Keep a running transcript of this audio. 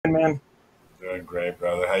doing, man? Doing great,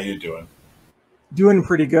 brother. How you doing? Doing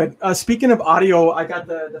pretty good. Speaking of audio, I got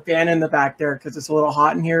the fan in the back there because it's a little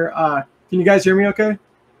hot in here. Can you guys hear me okay?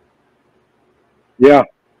 Yeah.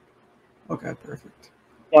 Okay, perfect.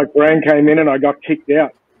 Like Bran came in and I got kicked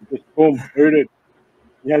out. Just boom, booted.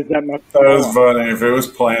 He has that much That power. was funny. If it was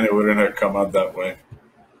planned, it wouldn't have come out that way.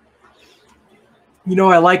 You know,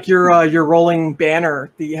 I like your rolling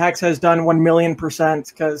banner. The Hex has done 1,000,000%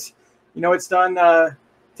 because, you know, it's done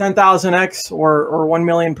 10,000x or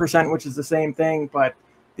 1,000,000%, which is the same thing. But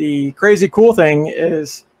the crazy cool thing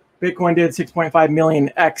is Bitcoin did 6.5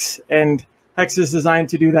 million x, and Hex is designed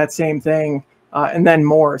to do that same thing and then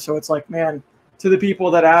more. So it's like, man, to the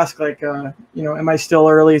people that ask, like, you know, am I still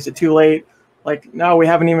early? Is it too late? Like, no, we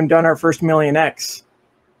haven't even done our first million x.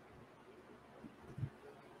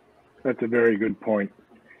 That's a very good point.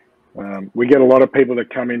 We get a lot of people that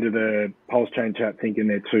come into the PulseChain chat thinking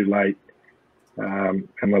they're too late. And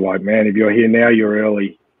we're like, man, if you're here now, you're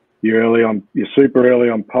early. You're super early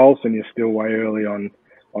on Pulse, and you're still way early on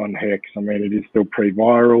Hex. I mean, it is still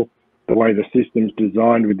pre-viral. The way the system's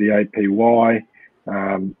designed with the APY,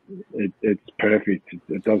 it's perfect.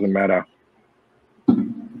 It doesn't matter.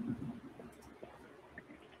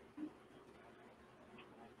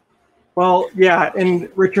 Well, yeah, and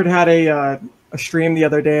Richard had a stream the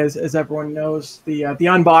other day, as everyone knows, the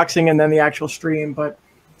unboxing and then the actual stream. But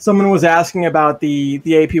someone was asking about the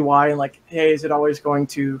APY and like, hey, is it always going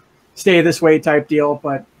to stay this way type deal?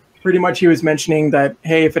 But pretty much he was mentioning that,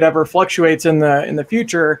 hey, if it ever fluctuates in the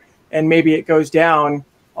future and maybe it goes down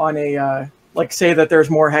on a like, say that there's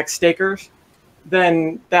more Hex stakers,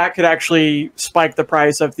 then that could actually spike the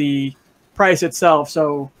price of the price itself.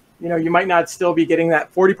 So, you know, you might not still be getting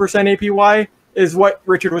that 40% APY is what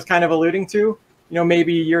Richard was kind of alluding to, you know,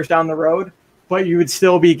 maybe years down the road, but you would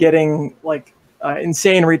still be getting like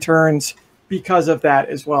insane returns because of that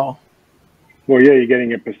as well. Well, yeah, you're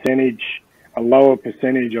getting a lower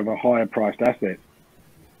percentage of a higher priced asset.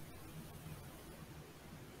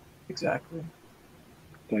 Exactly.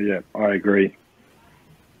 So yeah, I agree.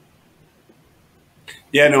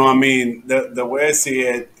 Yeah, no, I mean, the way I see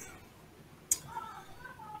it,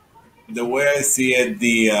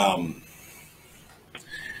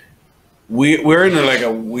 we're in like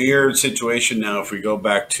a weird situation now. If we go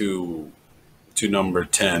back to number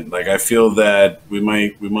 10, like I feel that we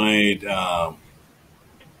might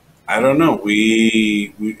I don't know.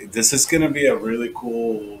 This is going to be a really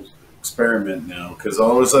cool experiment now, because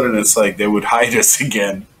all of a sudden it's like they would hide us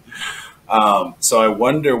again. So I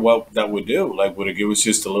wonder what that would do. Like, would it give us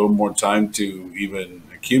just a little more time to even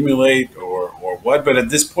accumulate or what? But at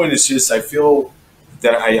this point, it's just, I feel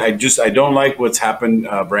that I don't like what's happened,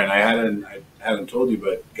 Bran. I hadn't told you,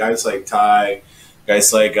 but guys like Ty,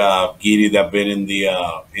 guys like Giddy that have been in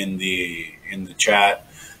the chat,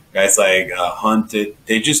 guys like Hunted,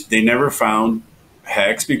 they never found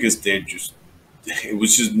Hex because it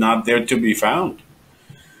was just not there to be found.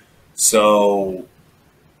 So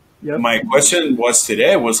yep. My question was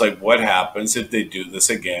today was like, what happens if they do this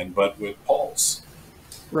again, but with Pulse?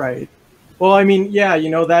 Right. Well, I mean, yeah, you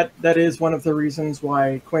know, that is one of the reasons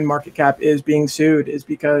why CoinMarketCap is being sued, is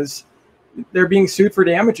because they're being sued for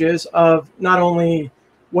damages of not only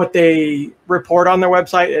what they report on their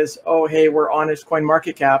website is, oh, hey, we're honest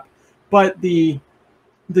CoinMarketCap, but the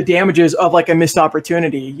damages of like a missed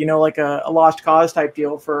opportunity, you know, like a lost cause type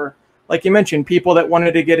deal for, like you mentioned, people that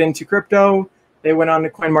wanted to get into crypto. They went on to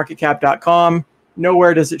coinmarketcap.com.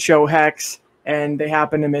 Nowhere does it show Hex, and they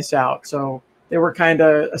happen to miss out. So they were kind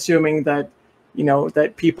of assuming that, you know,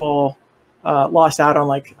 that people lost out on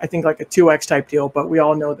like, I think like a 2x type deal, but we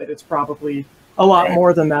all know that it's probably a lot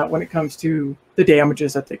more than that when it comes to the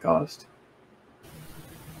damages that they caused.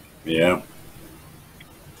 Yeah.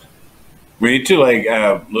 We need to, like,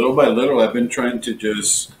 little by little, I've been trying to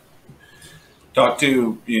just talk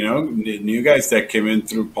to, you know, new guys that came in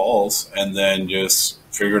through Pulse, and then just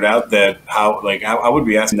figured out that how I would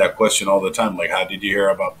be asking that question all the time. Like, how did you hear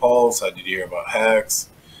about Pulse? How did you hear about Hex?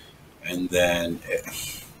 And then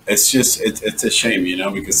it's just, it's a shame, you know,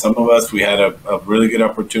 because some of us, we had a really good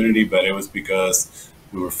opportunity, but it was because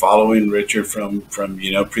we were following Richard from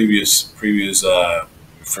you know, previous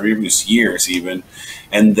years even.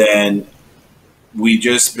 And then we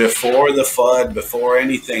just, before the FUD, before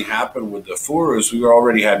anything happened with the Furus, we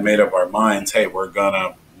already had made up our minds, hey,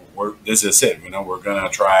 this is it, you know, we're gonna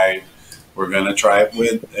try it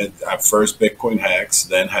with our first Bitcoin Hex,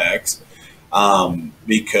 then Hex,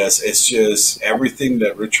 because it's just everything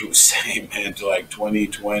that Richard was saying, man, to like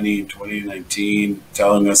 2020, 2019,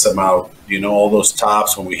 telling us about, you know, all those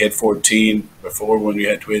tops when we hit 14, before when we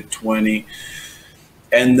had to hit 20.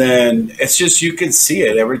 And then it's just, you can see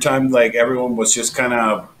it every time, like everyone was just kind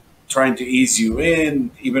of trying to ease you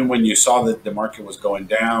in, even when you saw that the market was going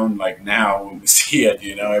down. Like now when we see it,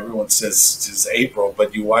 you know, everyone says it's April,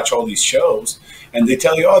 but you watch all these shows and they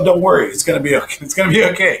tell you, oh, don't worry, it's going to be okay. It's going to be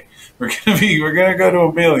okay. We're going to go to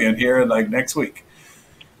 1 million here like next week.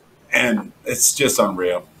 And it's just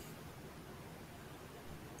unreal.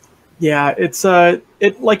 Yeah, it's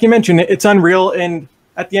like you mentioned, it's unreal, and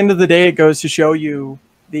at the end of the day, it goes to show you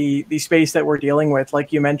the space that we're dealing with.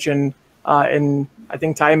 Like you mentioned, and I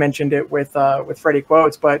think Ty mentioned it with Freddie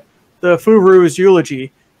Quotes, but the Furu's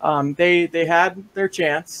eulogy, they had their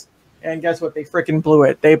chance, and guess what? They freaking blew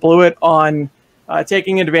it. They blew it on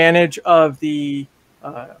taking advantage of the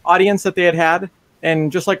audience that they had,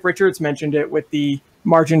 and just like Richard's mentioned it with the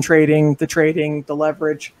margin trading, the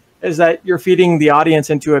leverage, is that you're feeding the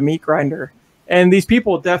audience into a meat grinder. And these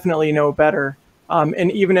people definitely know better.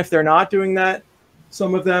 And even if they're not doing that,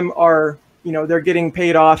 some of them are, you know, they're getting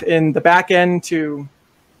paid off in the back end to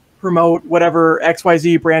promote whatever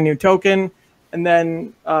XYZ brand new token. And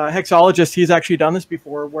then Hexologist, he's actually done this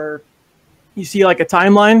before, where you see like a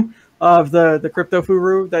timeline of the crypto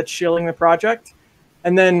Furu that's shilling the project.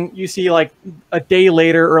 And then you see like a day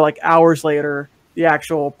later or like hours later, the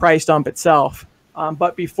actual price dump itself.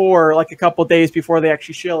 But before, like a couple days before they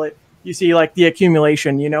actually shill it, you see like the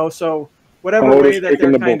accumulation, you know. So whatever way that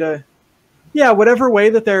they're kind of, yeah, whatever way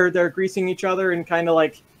that they're greasing each other and kind of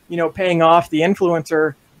like, you know, paying off the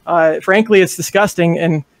influencer. Frankly, it's disgusting.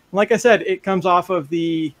 And like I said, it comes off of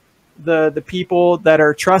the people that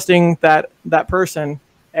are trusting that person,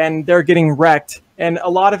 and they're getting wrecked. And a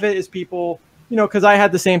lot of it is people, you know, because I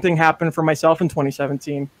had the same thing happen for myself in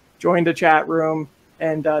 2017. Joined a chat room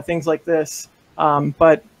and things like this.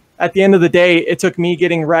 But at the end of the day, it took me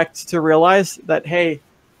getting wrecked to realize that, hey,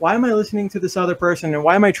 why am I listening to this other person? And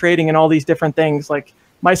why am I trading in all these different things? Like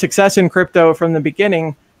my success in crypto from the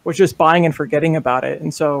beginning was just buying and forgetting about it.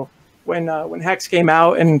 And so when Hex came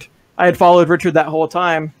out and I had followed Richard that whole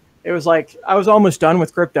time, it was like I was almost done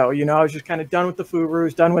with crypto. You know, I was just kind of done with the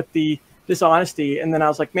Furus, done with the dishonesty. And then I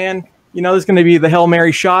was like, man, you know, there's going to be the Hail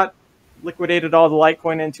Mary shot, liquidated all the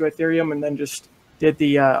Litecoin into Ethereum, and then just did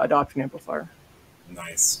the adoption amplifier.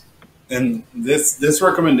 Nice. And this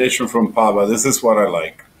recommendation from Pava, this is what I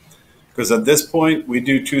like. Because at this point, we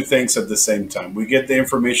do two things at the same time. We get the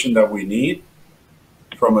information that we need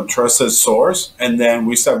from a trusted source, and then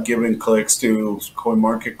we stop giving clicks to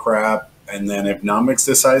CoinMarketCap. And then if Nomics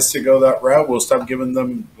decides to go that route, we'll stop giving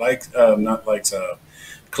them clicks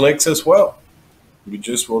as well.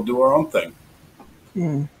 We'll do our own thing.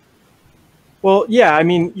 Mm. Well, yeah, I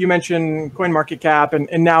mean, you mentioned CoinMarketCap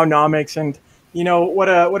and now Nomics, and you know what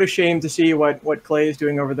a shame to see what Clay is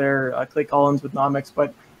doing over there, Clay Collins with Nomics.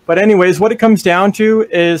 But anyways, what it comes down to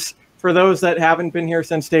is, for those that haven't been here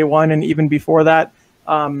since day one and even before that,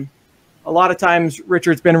 a lot of times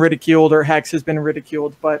Richard's been ridiculed or Hex has been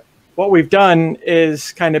ridiculed, but what we've done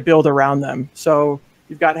is kind of build around them. So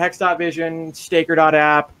you've got Hex.vision,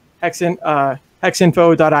 Staker.app,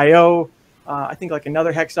 Hexinfo.io, I think like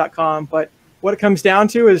another Hex.com. But what it comes down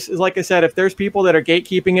to is, like I said, if there's people that are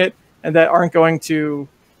gatekeeping it and that aren't going to,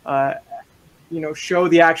 show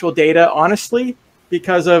the actual data honestly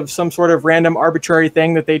because of some sort of random arbitrary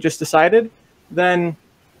thing that they just decided, then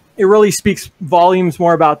it really speaks volumes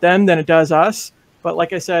more about them than it does us. But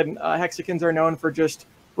like I said, Hexicans are known for just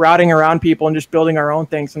routing around people and just building our own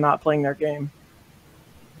things and not playing their game.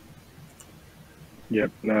 Yep,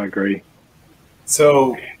 no, I agree.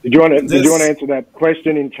 So did you want to answer that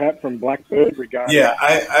question in chat from Blackbird regarding? Yeah,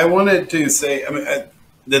 I wanted to say, I mean,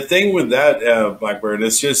 the thing with that Blackbird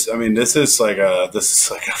is just, I mean, this is like a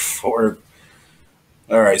four.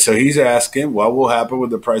 All right, so he's asking what will happen with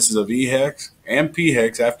the prices of EHEX and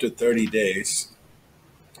PHEX after 30 days.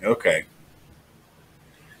 Okay.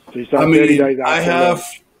 So I mean, 30 days I have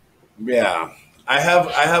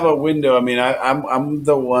a window. I mean, I'm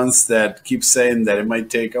the ones that keep saying that it might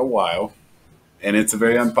take a while, and it's a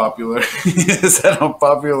very unpopular,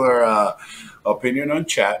 opinion on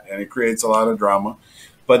chat, and it creates a lot of drama.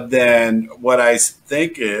 But then what I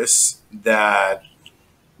think is that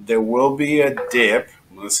there will be a dip.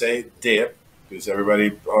 I'm going to say dip because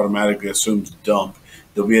everybody automatically assumes dump.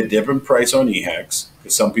 There'll be a dip in price on EHEX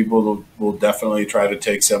because some people will definitely try to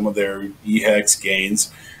take some of their EHEX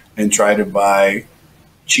gains and try to buy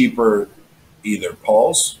cheaper either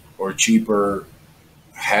Pulse or cheaper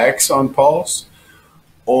Hex on Pulse,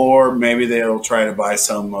 or maybe they'll try to buy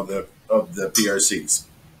some of the PRCs.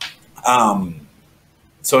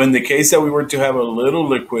 So in the case that we were to have a little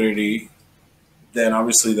liquidity, then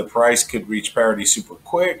obviously the price could reach parity super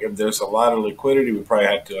quick. If there's a lot of liquidity, we probably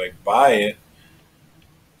have to like buy it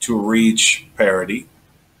to reach parity.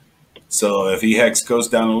 So if EHEX goes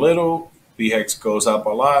down a little, EHEX goes up a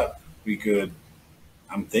lot, we could,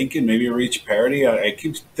 I'm thinking maybe reach parity. I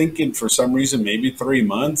keep thinking for some reason, maybe 3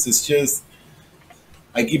 months. It's just,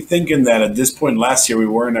 I keep thinking that at this point last year, we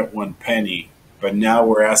weren't at 1 penny, but now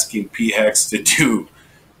we're asking PHEX to do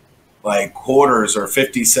like quarters or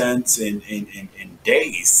 50 cents in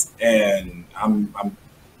days. And I'm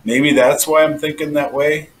maybe that's why I'm thinking that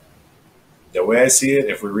way. The way I see it,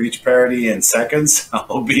 if we reach parity in seconds,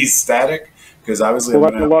 I'll be ecstatic, because obviously,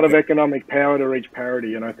 well, that's a lot of economic power to reach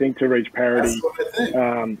parity, and I think to reach parity,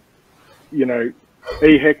 you know,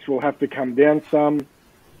 EHEX will have to come down some,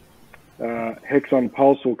 Hex on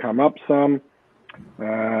Pulse will come up some,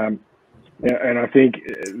 and I think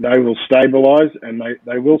they will stabilize, and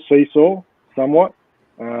they will seesaw somewhat,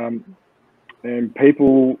 and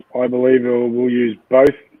people, I believe, will use both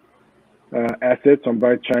assets on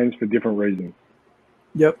both chains for different reasons.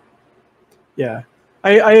 Yep. Yeah,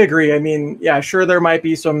 I agree. I mean, yeah, sure, there might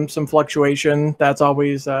be some fluctuation. That's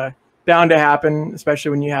always bound to happen,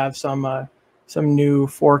 especially when you have some new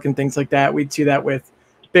fork and things like that. We'd see that with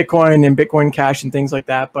Bitcoin and Bitcoin Cash and things like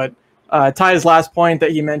that. But Ty's last point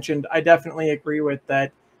that he mentioned, I definitely agree with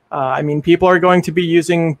that. I mean, people are going to be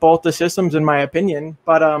using both the systems, in my opinion.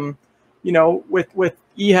 But you know, with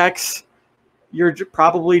EHEX, you're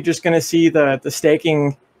probably just going to see the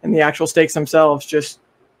staking and the actual stakes themselves just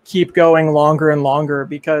keep going longer and longer,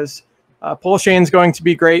 because PulseChain is going to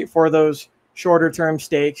be great for those shorter term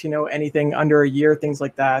stakes, you know, anything under a year, things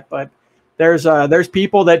like that. But there's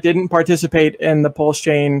people that didn't participate in the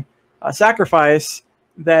PulseChain sacrifice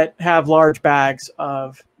that have large bags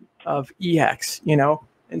of EHEX, you know.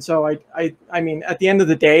 And so I mean, at the end of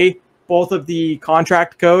the day, both of the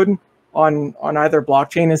contract code on either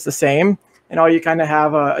blockchain is the same. And all you kind of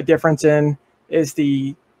have a difference in is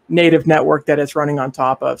the native network that it's running on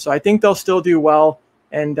top of. So I think they'll still do well.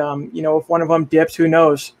 And, you know, if one of them dips, who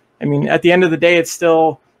knows? I mean, at the end of the day, it's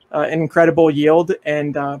still an incredible yield.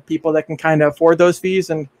 And people that can kind of afford those fees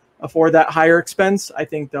and afford that higher expense, I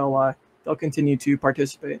think they'll continue to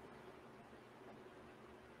participate.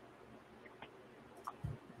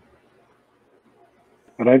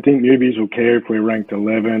 I don't think newbies will care if we're ranked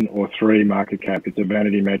 11 or 3 market cap. It's a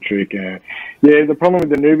vanity metric. Yeah, the problem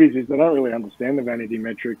with the newbies is they don't really understand the vanity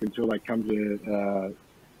metric until they come to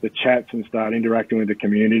the chats and start interacting with the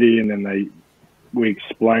community, and then we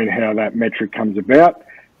explain how that metric comes about,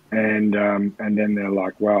 and then they're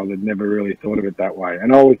like, wow, they've never really thought of it that way.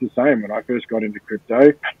 And I was the same when I first got into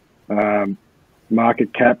crypto.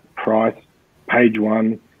 Market cap, price, page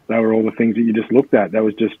one, they were all the things that you just looked at. That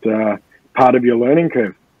was just part of your learning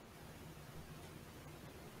curve.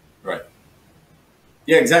 Right.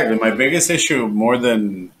 Yeah, exactly. My biggest issue, more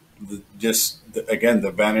than again,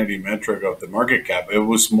 the vanity metric of the market cap, it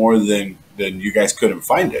was more than you guys couldn't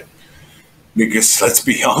find it. Because let's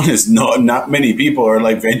be honest, not many people are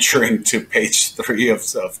like venturing to page 3 of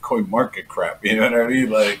CoinMarketCap. You know what I mean?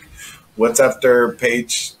 Like, what's after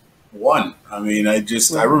page 1? I mean, I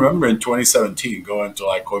remember in 2017 going to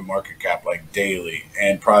like CoinMarketCap like daily,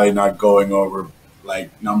 and probably not going over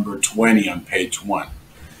like number 20 on page 1.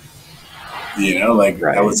 You know, like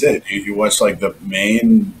right. That was it. You watch like the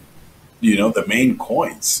main, you know, the main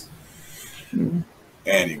coins. Mm-hmm.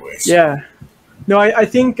 Anyways. Yeah. No, I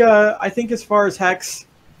think as far as Hex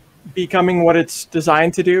becoming what it's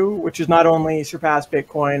designed to do, which is not only surpass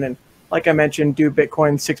Bitcoin and, like I mentioned, do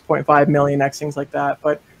Bitcoin 6.5 million X, things like that,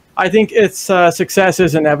 but I think its success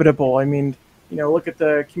is inevitable. I mean, you know, look at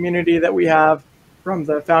the community that we have from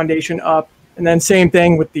the foundation up, and then same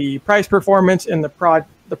thing with the price performance in the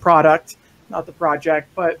product, not the project.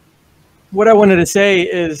 But what I wanted to say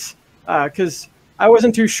is, because I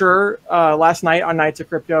wasn't too sure last night on Nights of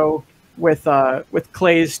Crypto with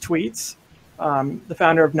Clay's tweets, the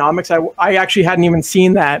founder of Nomics. I actually hadn't even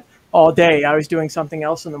seen that all day. I was doing something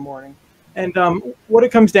else in the morning, and what it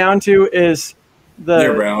comes down to is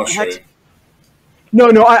the Hex.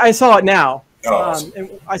 No, I saw it now. Oh, awesome. And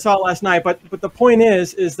I saw it last night. But the point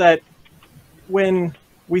is that when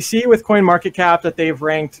we see with CoinMarketCap that they've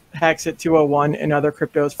ranked Hex at 201 and other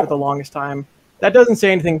cryptos for the longest time, that doesn't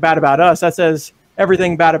say anything bad about us. That says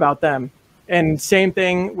everything bad about them. And same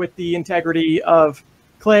thing with the integrity of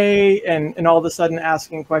Clay and all of a sudden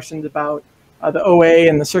asking questions about the OA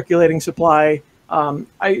and the circulating supply.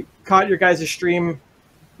 I caught your guys' stream,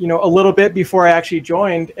 you know, a little bit before I actually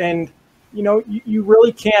joined, and you know, you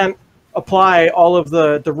really can't apply all of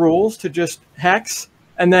the rules to just Hex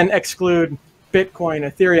and then exclude Bitcoin,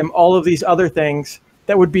 Ethereum, all of these other things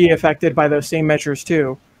that would be affected by those same measures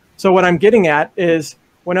too. So what I'm getting at is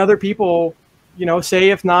when other people, you know,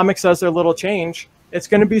 say if Nomics does their little change, it's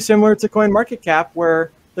going to be similar to CoinMarketCap,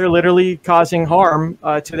 where they're literally causing harm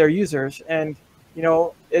to their users. And, you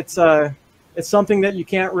know, it's something that you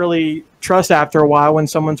can't really trust after a while when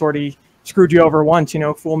someone's already screwed you over once, you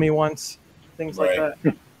know, fool me once, things like that.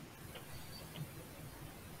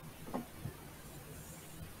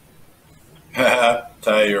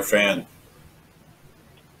 Ty, you're a fan.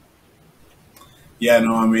 Yeah,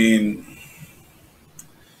 no, I mean,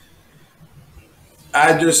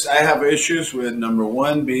 I have issues with number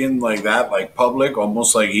one being like that, like public,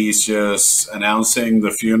 almost like he's just announcing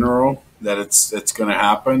the funeral that it's going to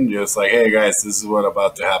happen. Just like, hey guys, this is what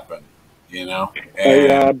about to happen, you know? And,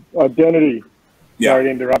 hey, Identity. Yeah. Sorry to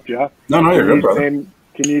interrupt you. No, you're good, brother. Can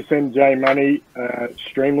you send Jay Money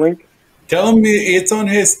stream link? Tell him it's on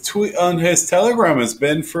his Telegram. It's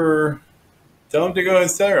been for. Tell him to go to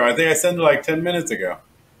his Telegram. I think I sent it like 10 minutes ago.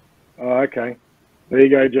 Oh, okay. There you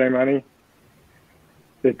go, Jay Money.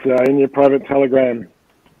 It's in your private Telegram.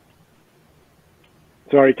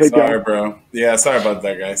 Sorry, keep going. Sorry, bro. Yeah, sorry about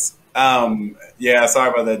that, guys. Yeah,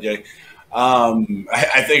 sorry about that, Jay.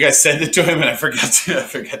 I think I sent it to him and I forgot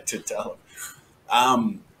to tell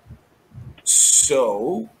him.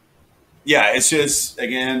 So, yeah, it's just,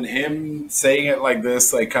 again, him saying it like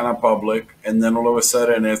this, like kind of public, and then all of a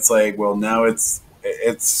sudden it's like, well, now it's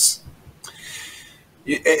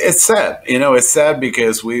sad. You know, it's sad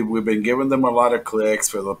because we've been giving them a lot of clicks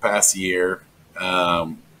for the past year,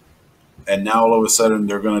 and now all of a sudden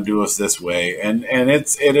they're going to do us this way, and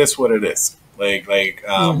it is what it is. Like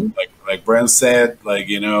Brent said, like,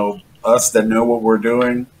 you know, us that know what we're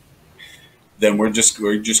doing, then we're just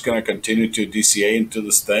going to continue to DCA into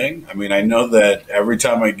this thing. I mean, I know that every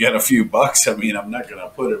time I get a few bucks, I mean, I'm not going to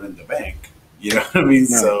put them in the bank. You know what I mean?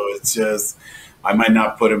 No. So it's just, I might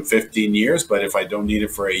not put them 15 years, but if I don't need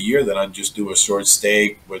it for a year, then I'd just do a short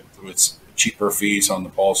stake with cheaper fees on the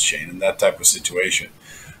Pulse chain and that type of situation.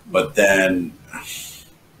 But then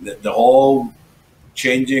the whole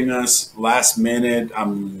changing us last minute,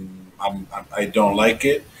 I don't like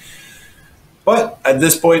it. But at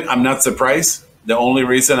this point, I'm not surprised. The only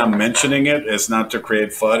reason I'm mentioning it is not to create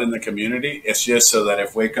FUD in the community. It's just so that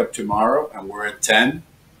if we wake up tomorrow and we're at 10,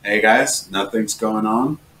 hey guys, nothing's going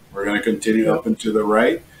on. We're going to continue up and to the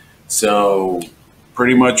right. So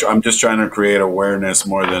pretty much I'm just trying to create awareness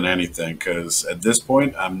more than anything, because at this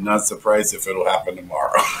point, I'm not surprised if it'll happen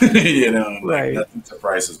tomorrow. You know, right. Like, nothing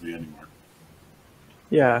surprises me anymore.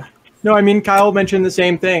 Yeah. No, I mean, Kyle mentioned the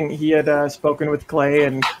same thing. He had spoken with Clay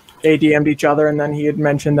and they DM'd each other, and then he had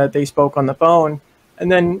mentioned that they spoke on the phone.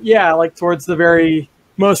 And then, yeah, like towards the very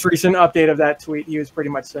most recent update of that tweet, he was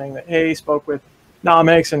pretty much saying that, hey, spoke with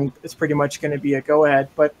Nomics, and it's pretty much going to be a go-ahead.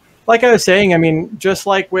 But like I was saying, I mean, just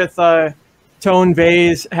like with Tone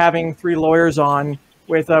Vase having 3 lawyers on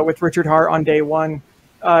with Richard Hart on day one,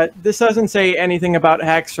 this doesn't say anything about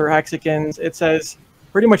Hex or Hexicans. It says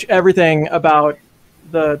pretty much everything about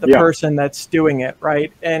the person that's doing it,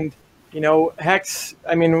 right? And you know, Hex,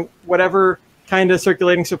 I mean, whatever kind of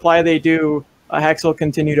circulating supply they do, Hex will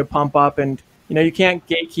continue to pump up, and, you know, you can't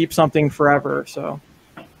gatekeep something forever, so.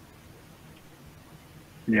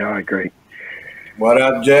 Yeah, I agree. What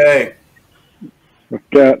up, Jay? We've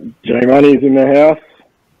got Jay Money's in the house.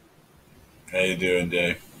 How you doing,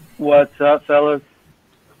 Jay? What's up, fellas?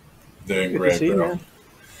 Doing Good great, to see bro. You,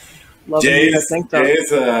 man.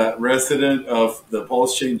 Jay's a resident of the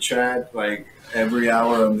Pulse Chain chat, like, every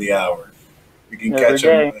hour on the hour. You can catch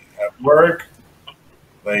him at work.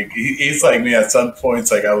 Like, he's like me at some points.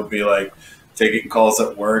 Like, I would be like taking calls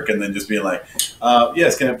at work and then just being like,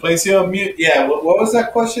 yes, can I place you on mute? Yeah, what was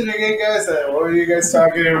that question again, guys? What were you guys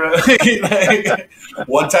talking about? Like,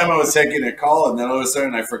 one time I was taking a call and then all of a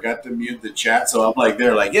sudden I forgot to mute the chat. So I'm like,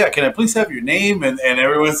 they're like, yeah, can I please have your name? And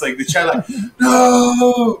everyone's like, the chat, like,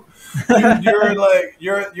 no,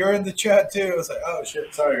 you're in the chat too. I was like, oh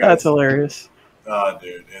shit, sorry guys. That's hilarious. Oh,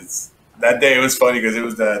 dude, that day it was funny because it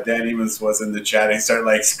was Dan Evans was in the chat and he started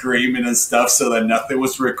like screaming and stuff so that nothing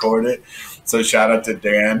was recorded. So shout out to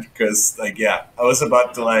Dan, because like, yeah, I was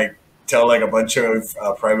about to like tell like a bunch of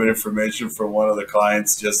private information from one of the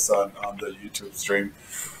clients just on the YouTube stream.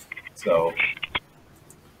 So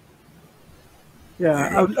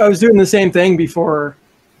yeah, I was doing the same thing before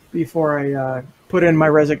I put in my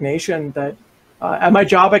resignation. That at my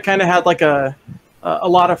job I kind of had like a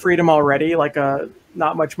lot of freedom already, like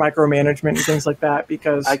not much micromanagement and things like that,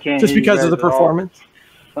 because because of the performance.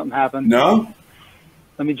 Something happened. No?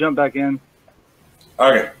 Let me jump back in.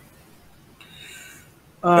 Okay.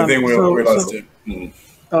 I think we lost it. Mm.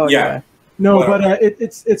 Oh yeah. No, whatever. But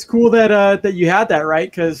it's cool that you had that, right?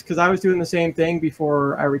 Because I was doing the same thing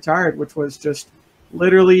before I retired, which was just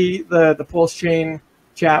literally the Pulse chain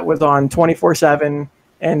chat was on 24/7,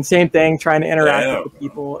 and same thing, trying to interact with the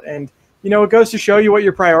people. And it goes to show you what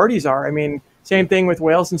your priorities are. I mean, same thing with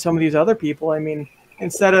Wales and some of these other people. I mean,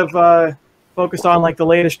 instead of focused on like the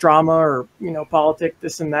latest drama or politics,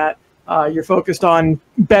 this and that, you're focused on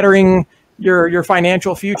bettering your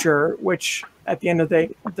financial future, which at the end of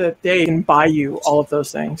the day can buy you all of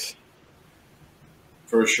those things.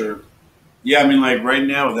 For sure. Yeah, I mean, like right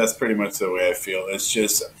now, that's pretty much the way I feel. It's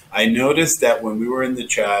just, I noticed that when we were in the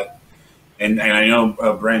chat, and I know,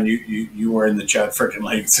 Bran, you were in the chat freaking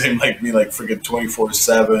like, same like me, like freaking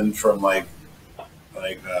 24/7 from like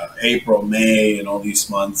April, May, and all these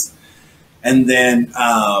months. And then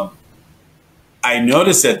I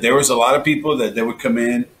noticed that there was a lot of people that they would come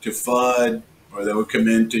in to FUD, or they would come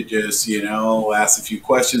in to just, ask a few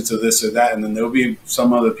questions or this or that. And then there would be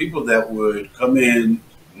some other people that would come in,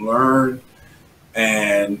 learn,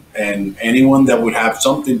 and anyone that would have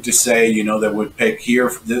something to say, that would pick here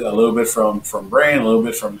a little bit from Bran, a little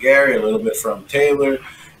bit from Gary, a little bit from Taylor,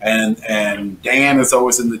 and Dan is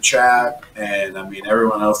always in the chat, and I mean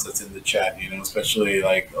everyone else that's in the chat, especially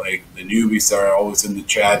like the newbies are always in the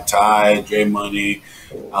chat. Ty, J Money,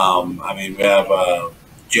 I mean we have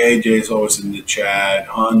JJ's always in the chat,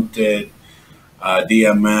 Hunted,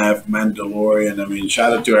 DMF, Mandalorian. I mean,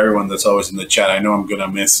 shout out to everyone that's always in the chat. I know I'm gonna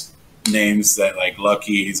miss names that like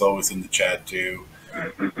Lucky, he's always in the chat too.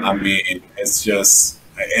 I mean,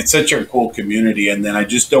 it's such a cool community, and then I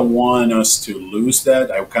just don't want us to lose that.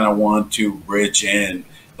 I kind of want to bridge in,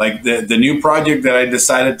 like the new project that I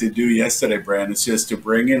decided to do yesterday, Bran, is just to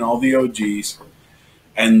bring in all the OGs,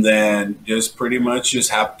 and then just pretty much just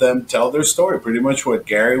have them tell their story, pretty much what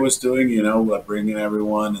Gary was doing, like bringing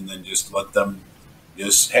everyone, and then just let them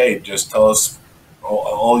just tell us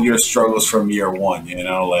all your struggles from year one,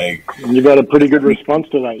 like. And you got a pretty good response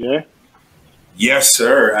to that, yeah? Yes,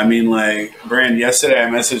 sir. I mean, like, Brand, yesterday I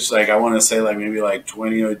messaged, like, I want to say, like, maybe, like,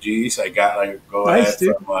 20 OGs. I got, like, go ahead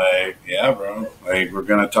from, like, yeah, bro. Like, we're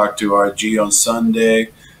going to talk to RG on Sunday.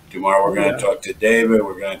 Tomorrow we're going to talk to David.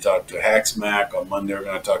 We're going to talk to Hexmac. On Monday we're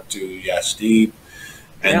going to talk to Yashdeep.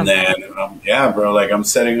 And then, yeah, bro, like, I'm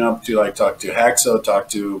setting up to, like, talk to Hexo, talk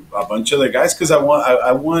to a bunch of the guys, because I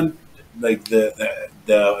want, like, the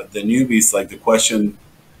newbies, like, the question,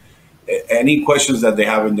 any questions that they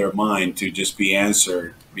have in their mind to just be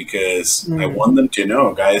answered, because I want them to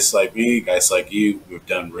know, guys like me, guys like you, we've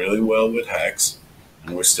done really well with Hex,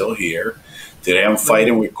 and we're still here. Today I'm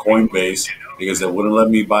fighting with Coinbase because they wouldn't let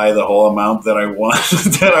me buy the whole amount that I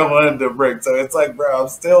wanted to bring. So it's like, bro, I'm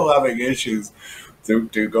still having issues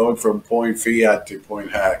to going from point fiat to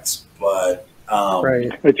point Hex. But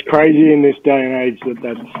it's crazy in this day and age that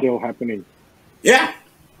that's still happening. Yeah.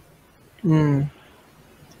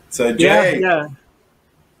 So Jay,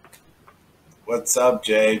 what's up,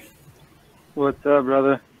 Jay? What's up,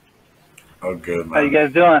 brother? Oh, good, man. How you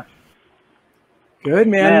guys doing? Good,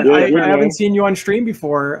 man. I haven't seen you on stream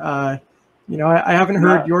before. I haven't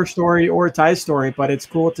heard your story or Ty's story, but it's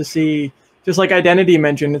cool to see, just like Identity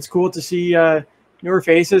mentioned, it's cool to see newer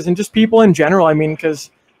faces and just people in general. I mean,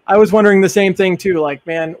 because I was wondering the same thing too. Like,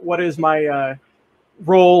 man, what is my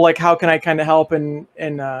role? Like, how can I kind of help in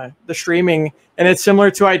the streaming? And it's similar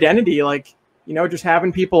to Identity, like, just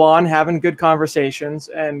having people on, having good conversations,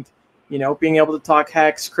 and being able to talk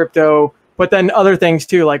Hex, crypto, but then other things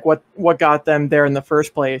too, like what got them there in the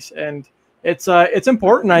first place. And it's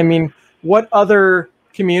important. I mean, what other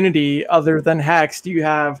community other than Hex do you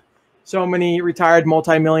have so many retired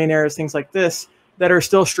multimillionaires, things like this, that are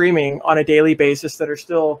still streaming on a daily basis, that are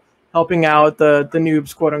still helping out the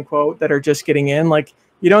noobs, quote unquote, that are just getting in? Like,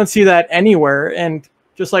 you don't see that anywhere. And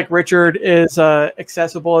just like Richard is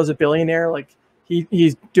accessible as a billionaire, like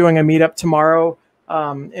he's doing a meetup tomorrow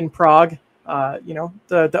in Prague.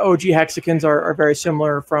 The OG Hexicans are very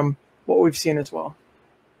similar from what we've seen as well.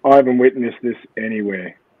 I haven't witnessed this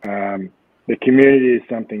anywhere. The community is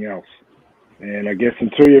something else, and I guess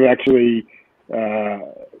until you've actually,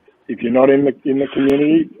 if you're not in the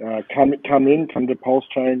community, come to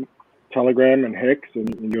PulseChain, Telegram, and Hex,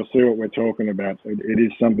 and you'll see what we're talking about. It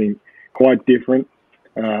is something quite different.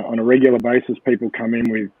 On a regular basis, people come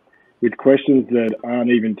in with questions that aren't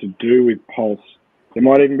even to do with Pulse. There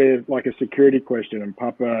might even be like a security question, and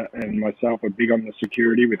Papa and myself are big on the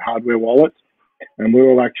security with hardware wallets, and we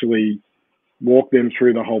will actually walk them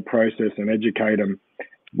through the whole process and educate them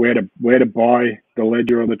where to buy the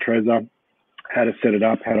ledger or the Trezor, how to set it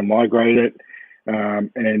up, how to migrate it,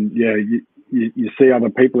 and yeah, you see other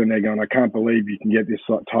people in there going, I can't believe you can get this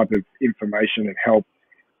type of information and help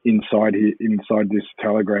inside this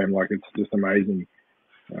Telegram. Like, it's just amazing.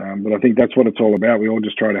 But I think that's what it's all about. We all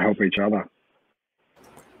just try to help each other.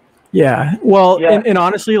 Yeah. Well, Yeah. and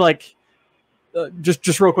honestly, like,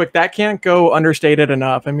 just real quick, that can't go understated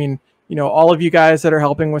enough. I mean, all of you guys that are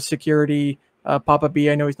helping with security, Papa B,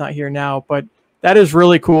 I know he's not here now, but that is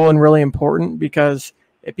really cool and really important, because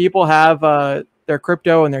if people have their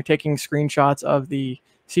crypto and they're taking screenshots of the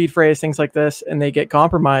seed phrase, things like this, and they get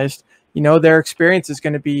compromised, their experience is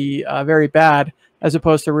going to be very bad, as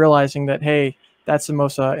opposed to realizing that, hey, that's the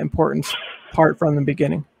most important part from the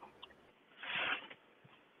beginning.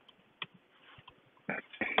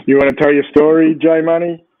 You want to tell your story, J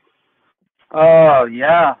Money? Oh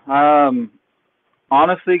yeah.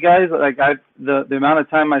 Honestly, guys, like the amount of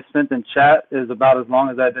time I spent in chat is about as long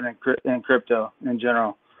as I've been in crypto in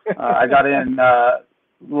general. I got in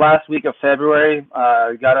last week of February.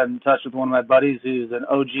 Got in touch with one of my buddies who's an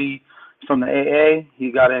OG from the AA.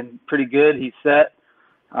 He got in pretty good. He's set.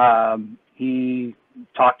 He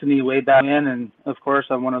talked to me way back in, and of course,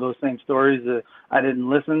 I'm one of those same stories that I didn't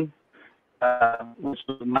listen, which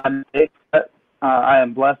was my mistake. But I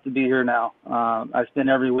am blessed to be here now. I spend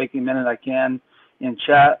every waking minute I can in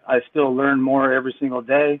chat. I still learn more every single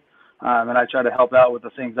day, and I try to help out with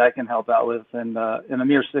the things I can help out with. And in a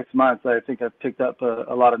mere 6 months, I think I've picked up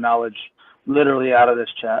a lot of knowledge, literally out of this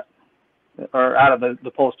chat, or out of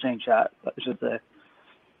the PulseChain chat, I should say.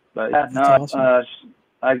 But yeah, no, awesome.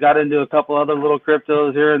 I got into a couple other little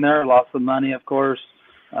cryptos here and there, lost some money, of course.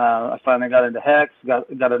 I finally got into Hex, got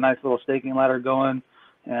a nice little staking ladder going,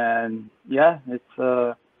 and yeah, it's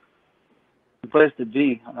a place to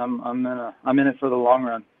be. I'm in it for the long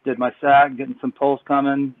run. Did my SAC, getting some pulse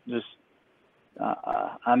coming. Just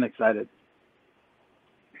I'm excited.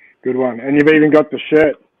 Good one. And you've even got the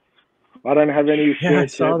shirt. I don't have any shirts. Yeah, I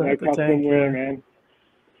saw that. No custom wear, man.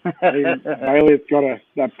 Balliet's got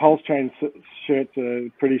that PulseChain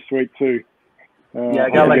shirt's pretty sweet too. Yeah, I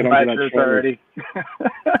got like 5 shirts already.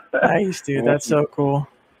 Nice, dude. That's so cool.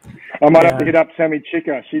 I might have to hit up Sammy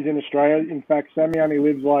Chica. She's in Australia. In fact, Sammy only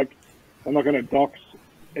lives like, I'm not going to dox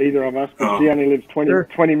either of us, but she only lives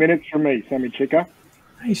 20 minutes from me, Sammy Chica.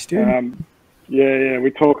 Nice, dude. Yeah, we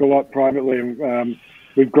talk a lot privately. And,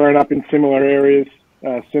 we've grown up in similar areas,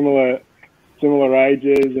 similar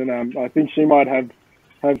ages, and I think she might have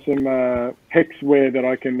some hex wear that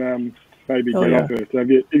I can maybe get off her. So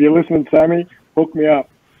if you're listening, Sammy, hook me up.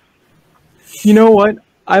 You know what?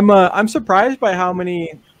 I'm surprised by how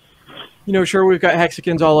many. Sure, we've got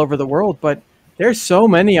hexagons all over the world, but there's so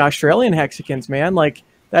many Australian hexagons, man. Like,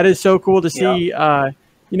 that is so cool to see. Yeah.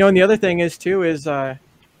 And the other thing is too is I've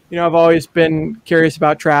always been curious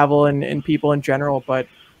about travel and people in general, but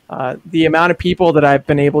the amount of people that I've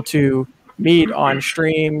been able to meet on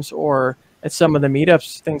streams or at some of the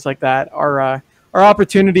meetups, things like that, are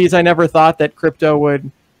opportunities I never thought that crypto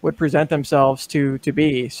would present themselves to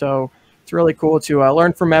be. So it's really cool to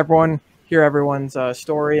learn from everyone, hear everyone's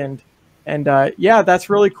story, and yeah, that's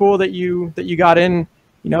really cool that you got in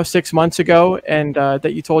 6 months ago, and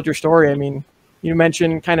that you told your story. I mean, you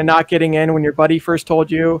mentioned kind of not getting in when your buddy first told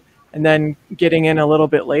you, and then getting in a little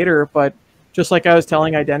bit later. But just like I was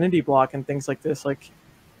telling Identityblock and things like this, like,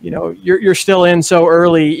 you're still in so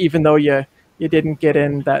early, even though you didn't get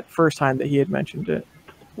in that first time that he had mentioned it.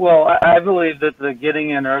 Well, I believe that the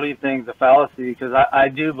getting in early thing's a fallacy, because I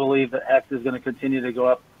do believe that Hex is going to continue to go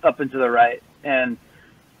up and to the right. And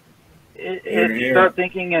if you start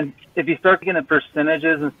thinking in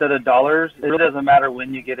percentages instead of dollars, it really doesn't matter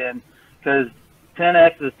when you get in, because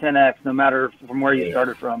 10x is 10x no matter from where you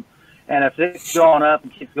started from. And if it's going up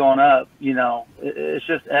and keeps going up, it's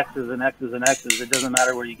just X's and X's and X's. It doesn't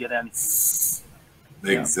matter where you get in.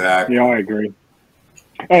 Exactly. Yeah, I agree.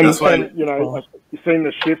 And you've seen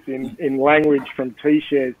the shift in language from T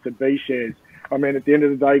shares to B shares. I mean, at the end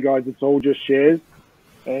of the day, guys, it's all just shares.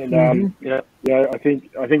 And I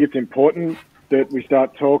think it's important that we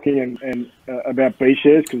start talking and about B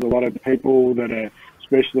shares, because a lot of people that are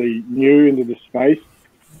especially new into the space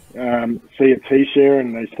see a T share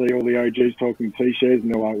and they see all the OGs talking T shares,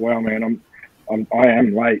 and they're like, "Wow, man, I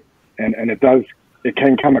am late," and it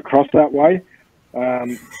can come across that way.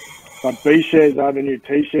 But B shares are the new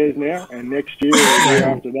T shares now, and next year or the year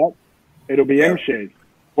after that, it'll be M shares.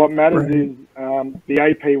 What matters is the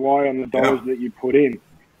APY on the dollars that you put in.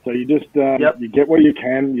 So you just you get what you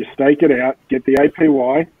can, you stake it out, get the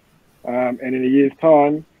APY, and in a year's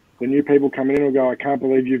time, the new people coming in will go, "I can't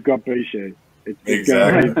believe you've got B shares." It's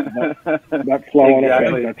exactly that flow on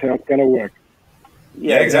effect. That's how it's going to work.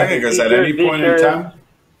 Yeah, exactly. Because at any point in time,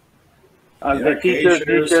 the T shares,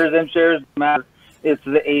 B shares, M shares matter. It's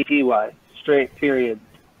the APY, straight, period.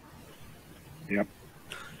 Yep.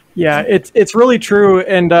 Yeah, it's really true.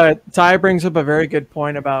 And Ty brings up a very good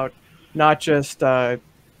point about not just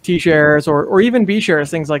T shares or even B shares,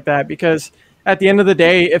 things like that. Because at the end of the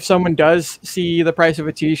day, if someone does see the price of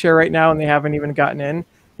a T share right now and they haven't even gotten in,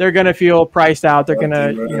 they're going to feel priced out. They're going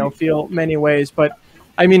to, feel many ways. But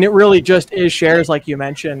I mean, it really just is shares, like you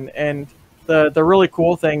mentioned. And the really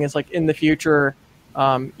cool thing is, like, in the future,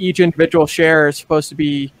 each individual share is supposed to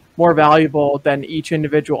be more valuable than each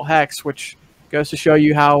individual hex, which goes to show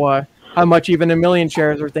you how much even a million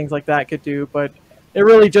shares or things like that could do. But it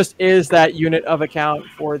really just is that unit of account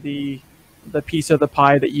for the piece of the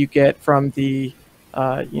pie that you get from the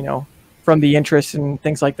from the interest and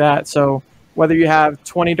things like that. So whether you have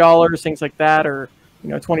 $20, things like that, or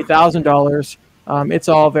 $20,000, it's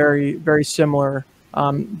all very, very similar.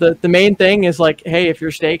 The main thing is, like, hey, if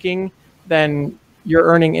you're staking, then you're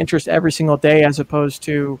earning interest every single day, as opposed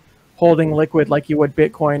to holding liquid like you would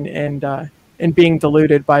Bitcoin and being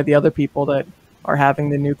diluted by the other people that are having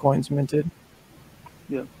the new coins minted.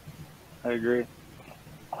 Yeah, I agree.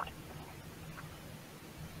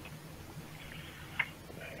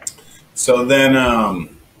 So then,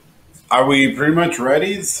 are we pretty much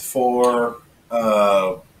ready for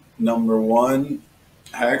number one,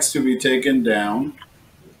 Hex to be taken down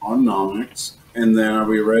on Nomics? And then are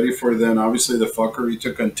we ready for then obviously the fuckery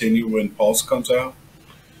to continue when Pulse comes out?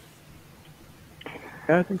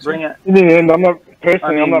 Yeah, I think so. Bring it. In the end, I'm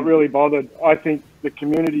not really bothered. I think the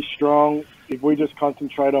community's strong. If we just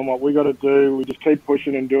concentrate on what we got to do, we just keep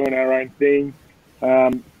pushing and doing our own thing.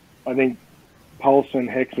 I think Pulse and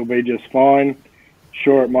Hex will be just fine.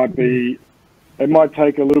 Sure, it might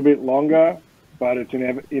take a little bit longer, but it's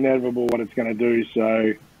inevitable what it's going to do.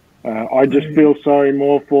 So I just feel sorry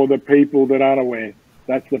more for the people that aren't aware.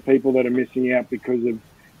 That's the people that are missing out because of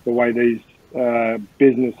the way these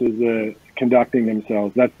businesses are conducting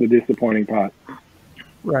themselves. That's the disappointing part.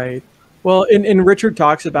 Right. Well, and Richard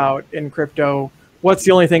talks about in crypto, what's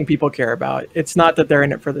the only thing people care about? It's not that they're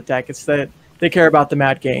in it for the tech. It's that they care about the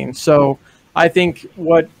mad gains. So I think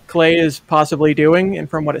what Clay is possibly doing, and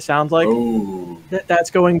from what it sounds like,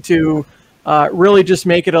 that's going to really just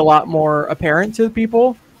make it a lot more apparent to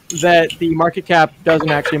people that the market cap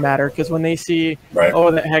doesn't actually matter. Because when they see,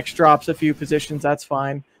 oh, that Hex drops a few positions, that's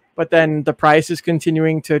fine. But then the price is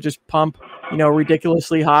continuing to just pump,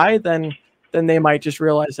 ridiculously high, then they might just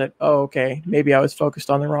realize that, oh, okay, maybe I was focused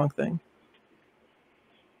on the wrong thing.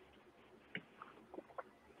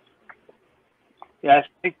 Yeah, I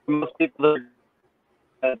think most people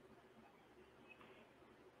that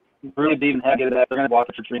really deep and heavy, that they're going to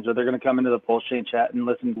watch your streams, or they're going to come into the PulseChain chat and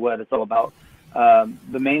listen to what it's all about.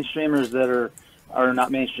 The mainstreamers that are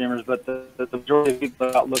not mainstreamers, but the majority of people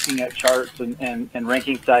are out looking at charts and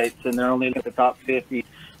ranking sites, and they're only at the top 50.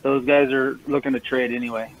 Those guys are looking to trade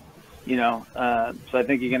anyway. So I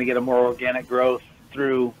think you're going to get a more organic growth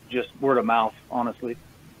through just word of mouth, honestly.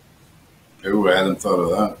 Ooh, I hadn't thought of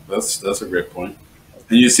that. That's a great point.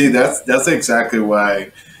 And you see, that's exactly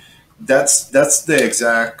why that's the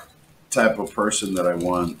exact type of person that I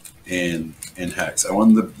want in Hex. I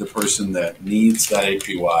want the person that needs that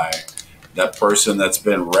APY, that person that's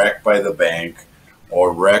been wrecked by the bank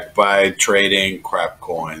or wrecked by trading crap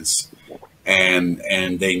coins. And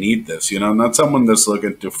they need this, not someone that's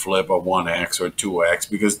looking to flip a 1x or 2x,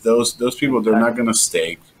 because those people, they're not going to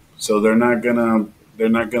stake, so they're not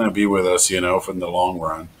gonna be with us, from the long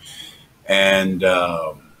run. And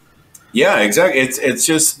yeah, exactly. It's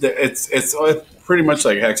just it's pretty much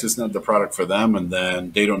like Hex is not the product for them, and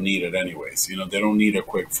then they don't need it anyways. They don't need a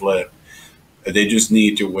quick flip. They just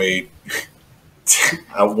need to wait.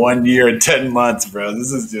 1 year and 10 months, bro.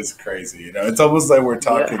 This is just crazy. It's almost like we're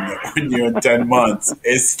talking that 1 year and 10 months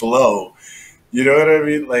is slow. You know what I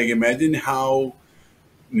mean? Like, imagine how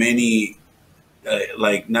many,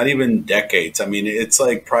 like, not even decades. I mean, it's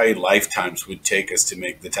like probably lifetimes would take us to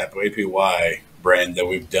make the type of APY brand that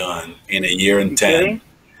we've done in a year and 10.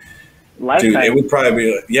 Dude, it would probably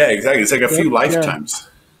be, yeah, exactly. It's like a few lifetimes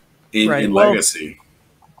in legacy.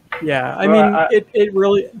 Yeah, I mean, it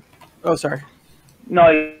really, oh, sorry.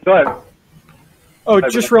 No, go ahead. Oh,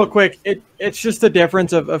 just real quick. It's just the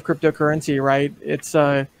difference of cryptocurrency, right? It's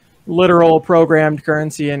a literal programmed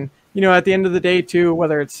currency. And, at the end of the day, too,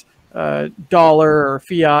 whether it's dollar or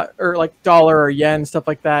fiat, or like dollar or yen, stuff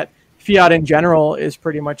like that, fiat in general is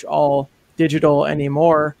pretty much all digital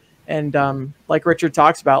anymore. And like Richard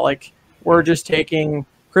talks about, like, we're just taking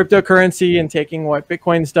cryptocurrency and taking what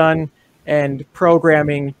Bitcoin's done and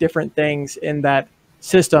programming different things in that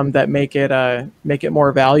system that make it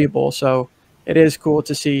more valuable. So it is cool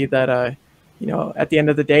to see that at the end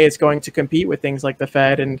of the day, it's going to compete with things like the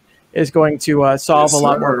Fed and is going to solve a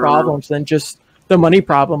lot more problems than just the money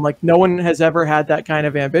problem. Like, no one has ever had that kind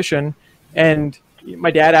of ambition, and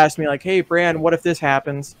my dad asked me like, hey, Bran, what if this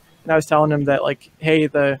happens? And I was telling him that like, hey,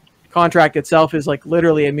 the contract itself is like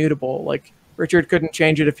literally immutable. Like Richard couldn't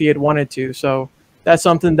change it if he had wanted to. So that's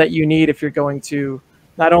something that you need if you're going to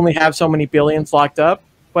not only have so many billions locked up,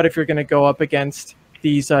 but if you're going to go up against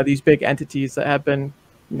these big entities that have been,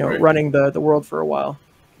 running the world for a while.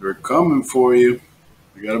 We're coming for you.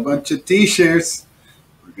 We got a bunch of T-shirts.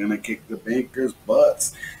 We're gonna kick the bankers'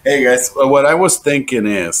 butts. Hey guys, what I was thinking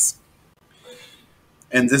is,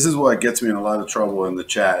 and this is what gets me in a lot of trouble in the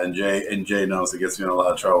chat, and Jay knows it gets me in a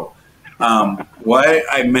lot of trouble. Why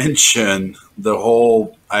I mentioned the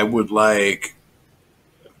whole, I would like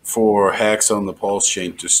for Hex on the Pulse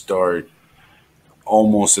chain to start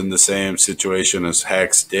almost in the same situation as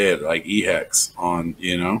Hex did, like EHEX on,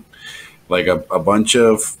 like a bunch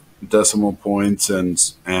of decimal points and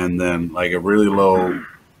then like a really low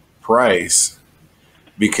price,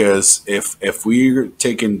 because if we're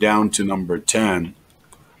taken down to number 10,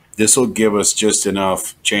 this will give us just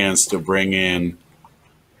enough chance to bring in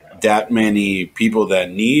that many people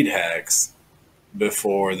that need Hex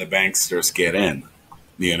before the banksters get in,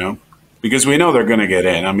 because we know they're going to get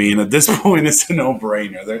in. I mean, at this point, it's a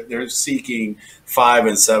no-brainer. They're seeking 5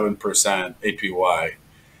 and 7% APY.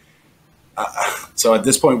 So at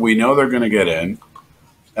this point, we know they're going to get in.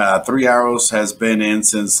 3 Arrows has been in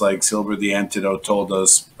since like Silver the Antidote told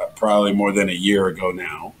us probably more than a year ago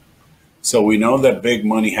now. So we know that big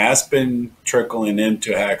money has been trickling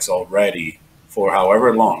into Hex already for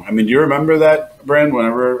however long. I mean, do you remember that, Bran,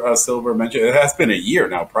 whenever Silver mentioned it? Has been a year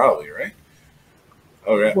now, probably, right?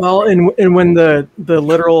 Okay. Well, and when the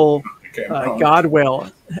literal God whale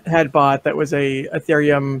had bought that was a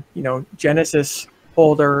Ethereum, Genesis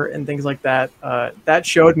holder and things like that, that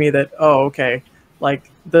showed me that, oh, okay, like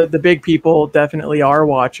the big people definitely are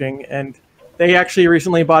watching, and they actually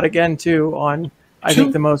recently bought again too on, I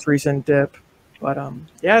think, the most recent dip. But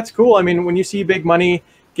yeah, it's cool. I mean, when you see big money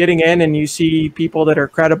getting in and you see people that are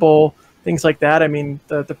credible, things like that, I mean,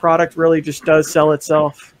 the product really just does sell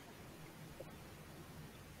itself.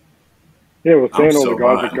 Yeah, well, seeing all the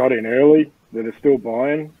guys that got in early that are still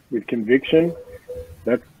buying with conviction,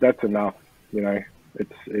 that's enough.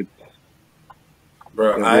 It's.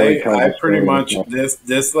 Bro, I pretty much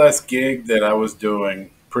this last gig that I was doing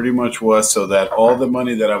pretty much was so that all the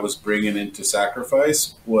money that I was bringing into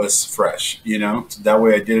sacrifice was fresh. So that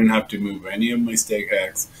way I didn't have to move any of my stake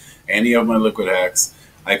hacks, any of my liquid hacks.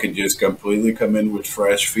 I could just completely come in with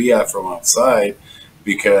fresh fiat from outside,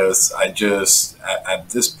 because I just at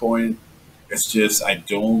this point. It's just, I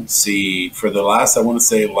don't see, for the last, I want to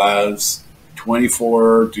say last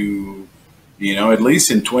 24 to, at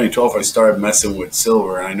least in 2012, I started messing with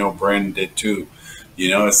Silver, and I know Brandon did too.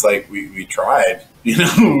 It's like we tried, we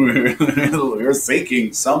were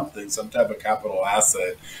seeking something, some type of capital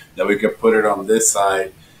asset that we could put it on this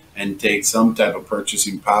side and take some type of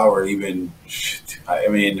purchasing power. Even, I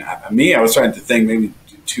mean, I was trying to think maybe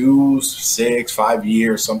 2, 6, 5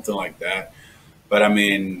 years, something like that. But I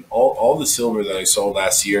mean, all the silver that I sold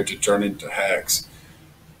last year to turn into Hex,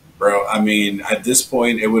 bro, I mean, at this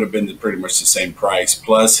point, it would have been pretty much the same price,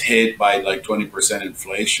 plus hit by like 20%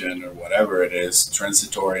 inflation or whatever it is,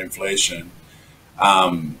 transitory inflation.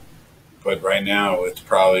 But right now, it's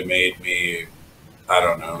probably made me, I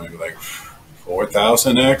don't know, maybe like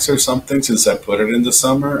 4,000x or something since I put it in the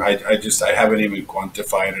summer. I haven't even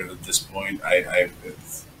quantified it at this point.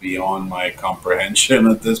 It's beyond my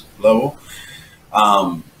comprehension at this level.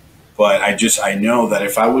 But I know that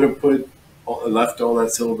if I would have left all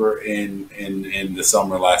that silver in the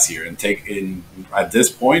summer last year and at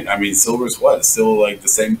this point, I mean, silver's what? Still like the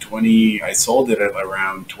same 20. I sold it at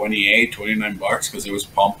around 28, 29 bucks because it was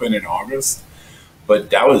pumping in August. But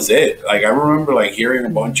that was it. Like, I remember like hearing a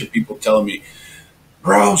bunch of people telling me,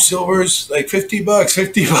 bro, silver's like 50 bucks,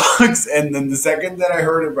 50 bucks. And then the second that I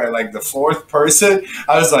heard it by like the fourth person,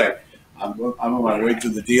 I was like, I'm on my way to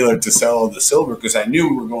the dealer to sell all the silver, because I knew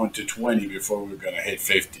we were going to 20 before we were going to hit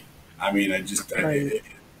 50. I mean, it just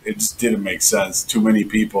didn't make sense. Too many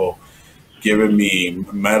people giving me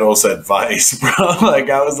metals advice, bro.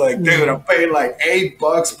 Like, I was like, dude, I'm paying like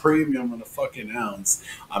 $8 premium on a fucking ounce.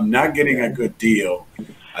 I'm not getting a good deal.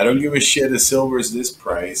 I don't give a shit if silver is this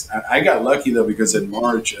price. I got lucky though, because in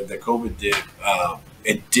March the COVID dip,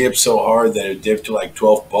 it dipped so hard that it dipped to like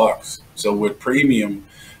 $12. So with premium,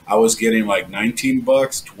 I was getting like 19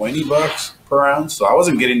 bucks, 20 bucks per ounce. So I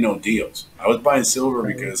wasn't getting no deals. I was buying silver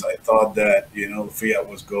because I thought that, the fiat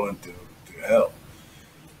was going to hell.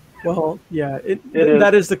 Well, yeah,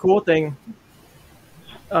 that is the cool thing.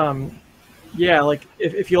 Yeah, like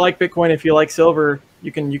if you like Bitcoin, if you like silver,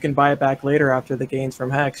 you can buy it back later after the gains from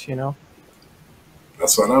Hex,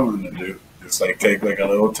 That's what I'm going to do. It's like take like a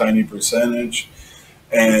little tiny percentage,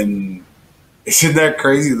 and isn't that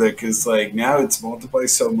crazy? Like, it's like now it's multiplied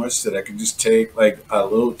so much that I can just take like a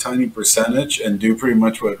little tiny percentage and do pretty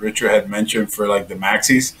much what Richard had mentioned for like the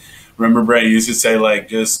maxis. Remember, Brent used to say, like,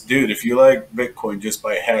 just, dude, if you like Bitcoin, just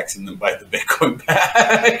buy Hex and then buy the Bitcoin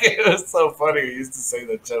back. It was so funny. He used to say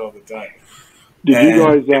that shit all the time. Did you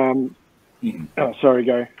guys, oh, sorry,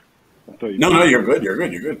 go. I thought you No, you're good. You're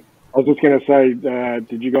good. You're good. I was just going to say,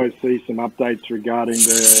 did you guys see some updates regarding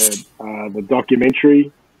the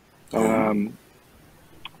documentary?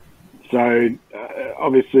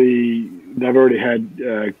 Obviously, they've already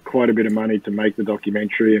had quite a bit of money to make the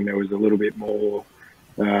documentary, and there was a little bit more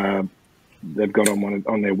they've got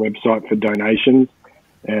on their website for donations.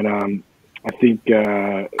 And I think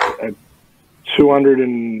at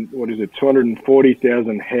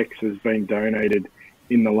 240,000 Hex has been donated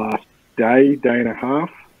in the last day and a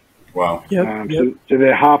half. Wow. So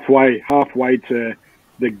they're halfway to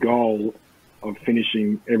the goal of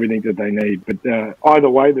finishing everything that they need. But either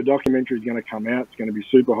way, the documentary is going to come out. It's going to be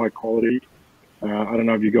super high quality. I don't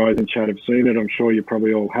know if you guys in chat have seen it. I'm sure you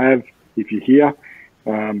probably all have if you're here.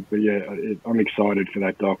 But yeah, I'm excited for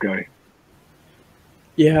that doco.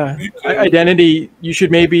 Yeah, Identity. You should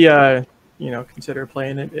maybe consider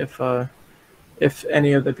playing it if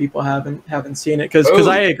any of the people haven't seen it, because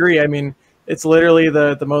I agree. I mean, it's literally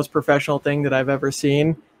the most professional thing that I've ever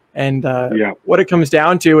seen, and what it comes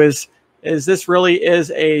down to is this really is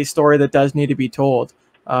a story that does need to be told.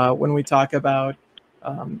 When we talk about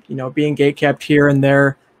being gatekept here and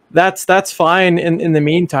there, that's fine in the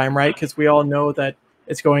meantime, right? Because we all know that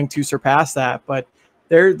it's going to surpass that, but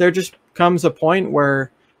there just comes a point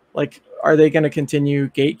where, like, are they going to continue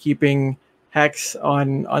gatekeeping Hex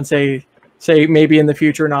on say maybe in the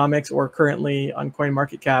futurenomics or currently on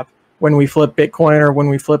CoinMarketCap when we flip Bitcoin or when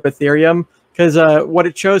we flip Ethereum? Because what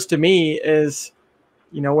it shows to me is,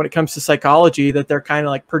 when it comes to psychology, that they're kind of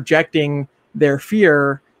like projecting their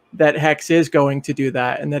fear that Hex is going to do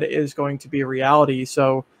that and that it is going to be a reality.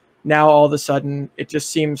 So now all of a sudden it just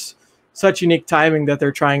seems such unique timing that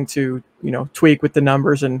they're trying to, tweak with the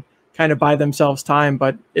numbers and kind of buy themselves time.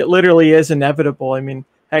 But it literally is inevitable. I mean,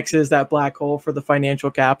 Hex is that black hole for the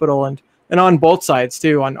financial capital, and on both sides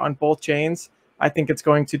too, on both chains. I think it's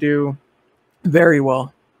going to do very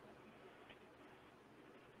well.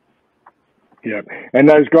 Yeah, and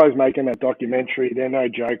those guys making that documentary, they're no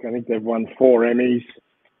joke. I think they've won 4 Emmys.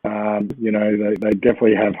 They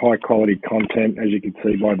definitely have high quality content, as you can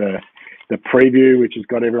see by the preview, which has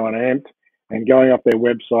got everyone amped. And going off their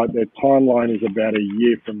website, their timeline is about a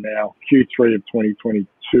year from now, Q3 of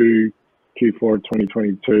 2022, Q4 of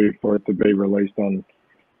 2022, for it to be released on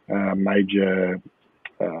major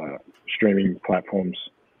streaming platforms.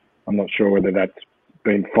 I'm not sure whether that's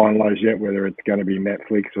been finalized yet, whether it's going to be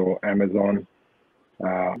Netflix or Amazon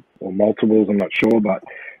or multiples. I'm not sure, but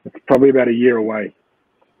it's probably about a year away.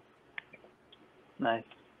 Nice.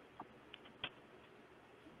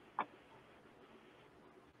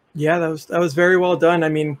 Yeah, that was very well done. I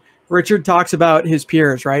mean, Richard talks about his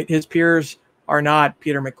peers, right? His peers are not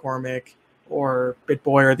Peter McCormick or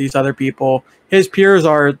BitBoy or these other people. His peers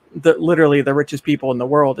are literally the richest people in the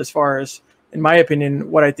world, as far as, in my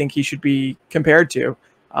opinion, what I think he should be compared to.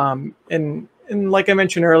 And like I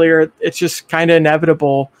mentioned earlier, it's just kind of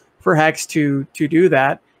inevitable for Hex to do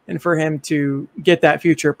that and for him to get that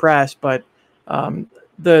future press. But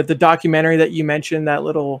the documentary that you mentioned, that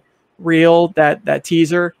little reel, that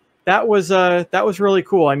teaser, that was really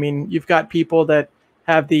cool. I mean, you've got people that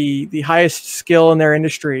have the highest skill in their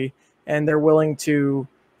industry, and they're willing to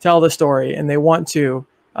tell the story, and they want to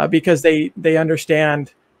because they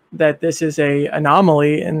understand that this is a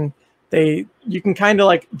anomaly, and you can kind of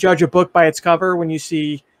like judge a book by its cover when you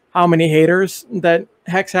see how many haters that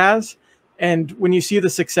Hex has, and when you see the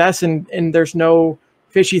success and there's no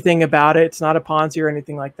fishy thing about it, it's not a Ponzi or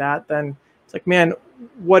anything like that, then it's like, man,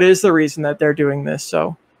 what is the reason that they're doing this?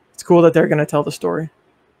 So it's cool that they're going to tell the story.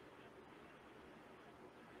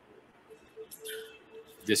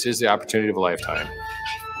 This is the opportunity of a lifetime.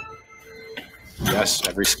 Yes,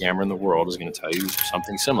 every scammer in the world is going to tell you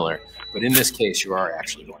something similar, but in this case, you are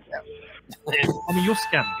actually going to have it. I mean, you're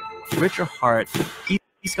scamming everyone. Richard Hart,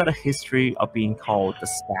 he's got a history of being called the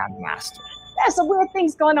scam master. There's some weird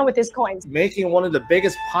things going on with his coins. Making one of the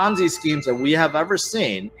biggest Ponzi schemes that we have ever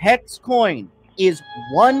seen. Hex coin is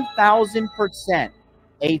 1,000%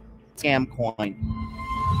 a scam coin.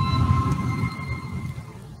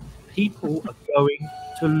 People are going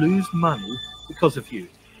to lose money because of you.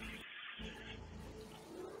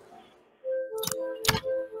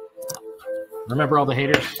 Remember all the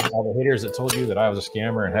haters that told you that I was a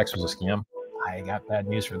scammer and Hex was a scam? I got bad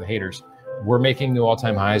news for the haters. we're making new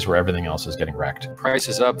all-time highs where everything else is getting wrecked. Price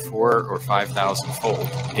is up 4,000 or 5,000 fold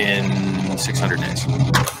in 600 days.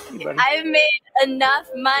 I've made enough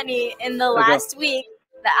money in the last week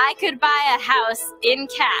that I could buy a house in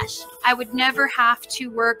cash. I would never have to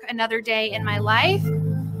work another day in my life.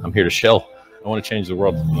 I'm here to shill. I want to change the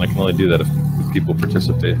world, and I can only do that if people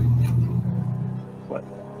participate. What?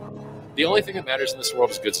 The only thing that matters in this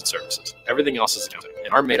world is goods and services. Everything else is accounting.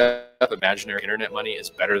 And our made-up imaginary internet money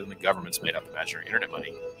is better than the government's made-up imaginary internet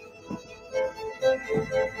money.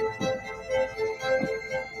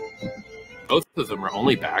 Both of them are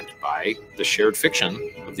only backed by the shared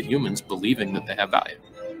fiction of the humans believing that they have value.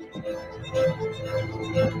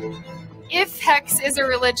 If Hex is a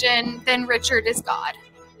religion, then Richard is God.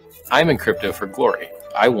 I'm in crypto for glory.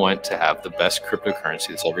 I want to have the best cryptocurrency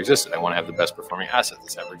that's ever existed. I want to have the best performing asset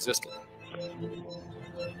that's ever existed.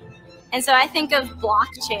 And so I think of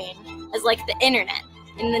blockchain as like the internet.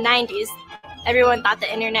 In the 90s, everyone thought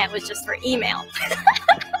the internet was just for email.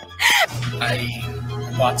 I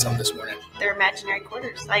bought some this morning. They're imaginary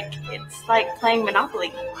quarters. Like, it's like playing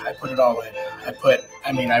Monopoly. I put it all in.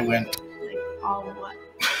 I went. Like, all of what?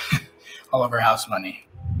 All of our house money.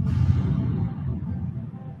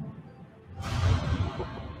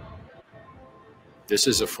 This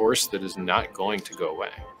is a force that is not going to go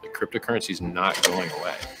away. The cryptocurrency is not going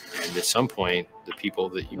away. And at some point, the people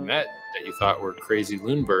that you met that you thought were crazy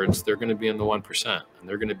loon birds, they're going to be in the 1%. And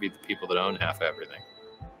they're going to be the people that own half everything.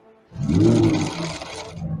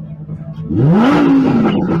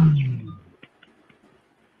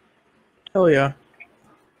 Hell yeah.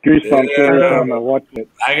 Goosebumps every time I watch it.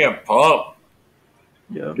 I get pumped.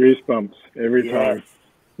 Yeah. Goosebumps every time.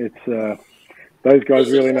 It's those guys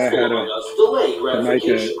really know how to make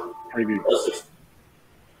a preview.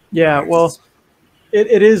 Yeah, well,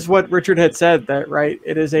 it is what Richard had said, that right.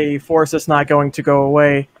 It is a force that's not going to go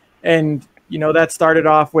away, and you know that started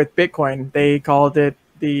off with Bitcoin. They called it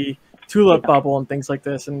the tulip bubble and things like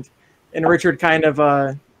this, and Richard kind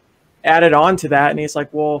of added on to that, and he's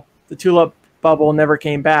like, well, the tulip bubble never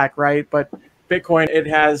came back, right? But Bitcoin, it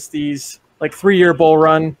has these like 3-year bull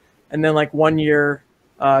run and then like 1 year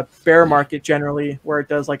bear market generally, where it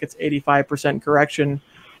does like its 85% correction,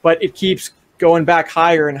 but it keeps going back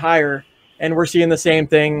higher and higher. And we're seeing the same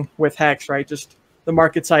thing with Hex, right? Just the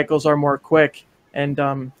market cycles are more quick.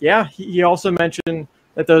 And yeah, he also mentioned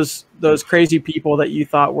that those crazy people that you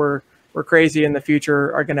thought were crazy in the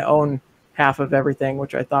future are going to own half of everything,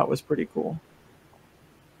 which I thought was pretty cool.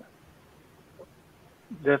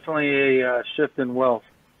 Definitely a shift in wealth,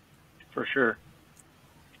 for sure.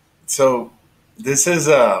 So this is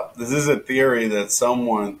a theory that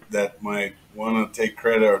someone that might want to take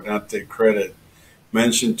credit or not take credit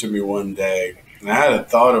mentioned to me one day, and I hadn't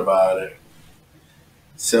thought about it.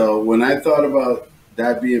 So when I thought about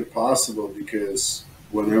that being possible, because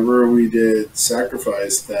whenever we did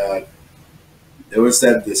sacrifice that, there was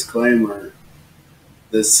that disclaimer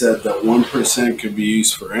that said that 1% could be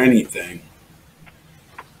used for anything.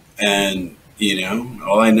 And, you know,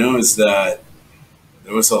 all I know is that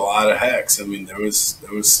there was a lot of Hex. I mean, there was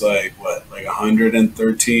like, what, like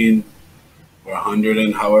 113 or 100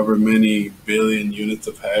 and however many billion units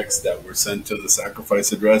of Hex that were sent to the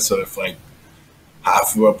sacrifice address. So if like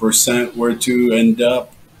 0.5% were to end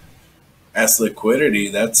up as liquidity,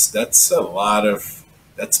 that's a lot of,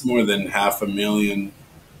 that's more than 500,000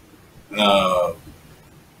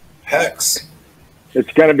 Hex.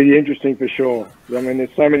 It's going to be interesting for sure. I mean,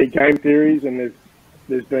 there's so many game theories, and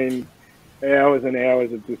there's been hours and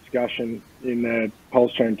hours of discussion in the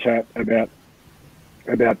PulseChain chat about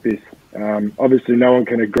this. Obviously, no one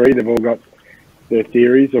can agree. They've all got their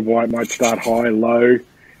theories of why it might start high, low,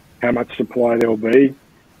 how much supply there will be.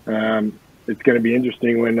 It's going to be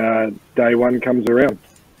interesting when day one comes around.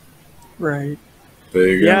 Right. There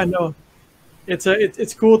you go. Yeah, no,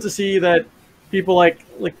 it's cool to see that people like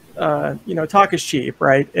you know, talk is cheap,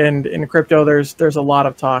 right? And in crypto, there's a lot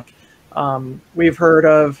of talk. We've heard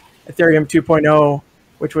of Ethereum 2.0,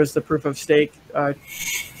 which was the proof of stake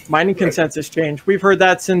mining consensus change. We've heard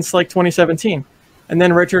that since like 2017. And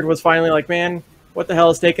then Richard was finally like, man, what the hell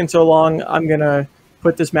is taking so long? I'm going to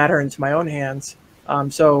put this matter into my own hands.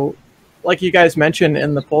 So like you guys mentioned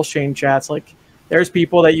in the PulseChain chats, like there's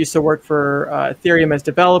people that used to work for Ethereum as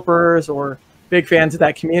developers or big fans of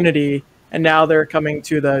that community. And now they're coming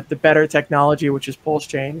to the better technology, which is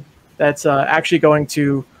PulseChain, that's actually going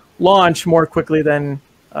to launch more quickly than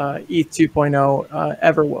ETH 2.0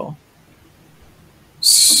 ever will.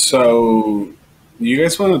 So you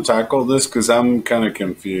guys want to tackle this? Because I'm kind of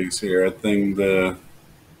confused here. I think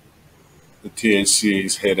The THC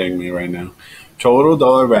is hitting me right now. Total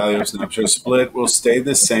dollar value of Snapshot split will stay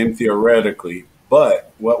the same theoretically,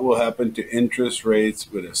 but what will happen to interest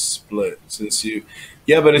rates with a split? Since you,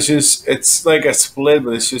 yeah, but it's like a split,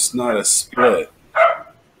 but it's just not a split.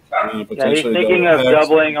 Yeah, he's thinking of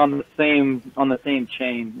doubling on the same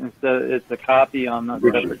chain instead. It's a copy on a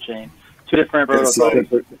separate chain, two different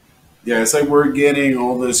protocols. Yeah, it's like we're getting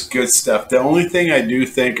all this good stuff. The only thing I do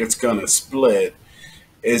think it's gonna split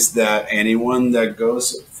is that anyone that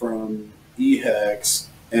goes from EHEX,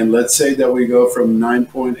 and let's say that we go from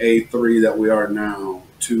 9.83 that we are now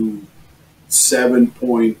to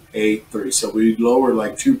 7.83, so we lower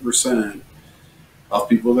like 2% of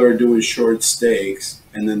people that are doing short stakes,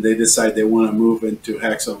 and then they decide they want to move into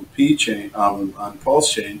Hex on P-Chain, on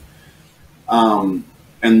PulseChain, and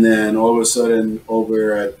then all of a sudden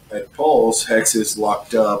over at Pulse, Hex is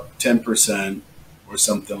locked up 10% or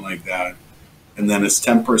something like that. And then it's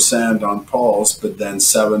 10% on Pulse, but then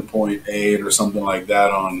 7.8 or something like that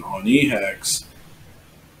on EHEX.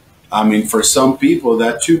 I mean, for some people,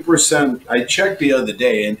 that 2%, I checked the other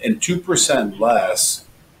day, and 2% less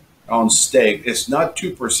on stake, it's not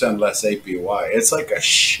 2% less APY. It's like a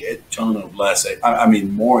shit ton of less. I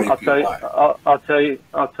mean, more APY. I'll tell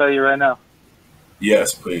you right now.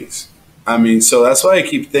 Yes, please. I mean, so that's why I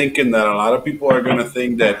keep thinking that a lot of people are going to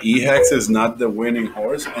think that EHEX is not the winning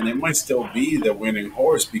horse, and it might still be the winning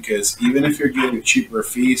horse, because even if you're getting cheaper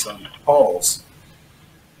fees on Pulse,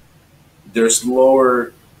 there's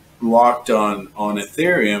lower locked on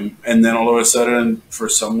Ethereum, and then all of a sudden, for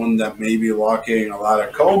someone that may be locking a lot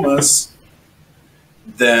of comas,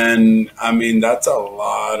 then, I mean, that's a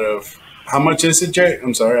lot of... How much is it, Jay?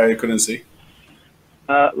 I'm sorry, I couldn't see.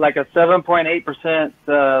 Like a 7.8%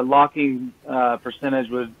 locking percentage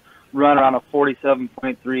would run around a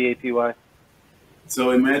 47.3 APY.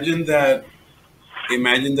 So imagine that's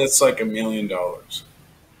like $1 million,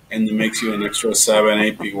 and it makes you an extra 7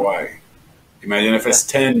 APY. Imagine if it's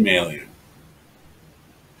 10 million.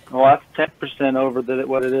 Well, that's 10% over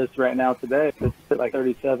what it is right now today. It's like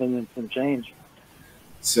 37 and some change.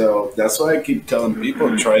 So that's why I keep telling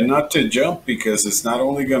people, try not to jump, because it's not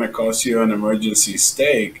only going to cost you an emergency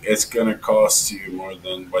stake, it's going to cost you more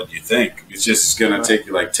than what you think. It's just going to take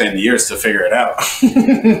you like 10 years to figure it out.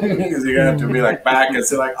 Because you're going to have to be like back and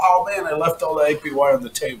say like, oh man, I left all the APY on the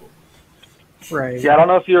table. Right. Yeah, I don't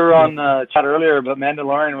know if you were on chat earlier, but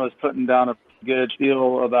Mandalorian was putting down a good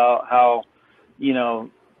spiel about how, you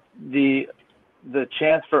know, the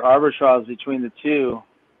chance for arbitrage between the two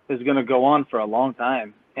is going to go on for a long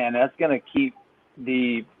time, and that's going to keep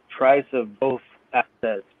the price of both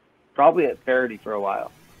assets probably at parity for a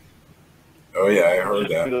while. Oh yeah, I heard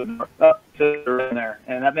that.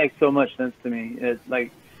 And that makes so much sense to me. It's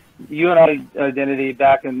like you and I, Identity,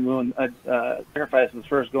 back in when Sacrifice was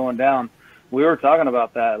first going down, we were talking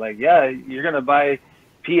about that. Like, yeah, you're going to buy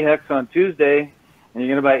PHEX on Tuesday, and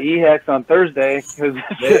you're going to buy EHEX on Thursday, because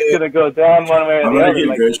it's just going to go down one way or the other.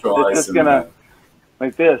 Like, it's just going to...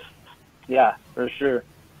 Like this, yeah, for sure.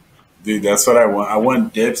 Dude, that's what I want. I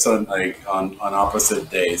want dips on on opposite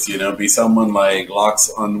days. You know, be someone like locks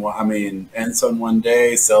on one. I mean, ends on one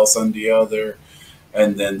day, sells on the other,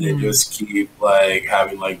 and then they just keep like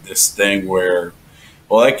having like this thing where,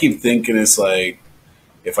 well, I keep thinking it's like,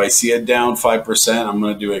 if I see it down 5%, I'm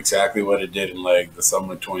gonna do exactly what it did in like the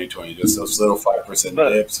summer of 2020. Just those little 5%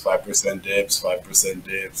 dips, 5% dips, 5%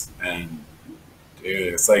 dips, and.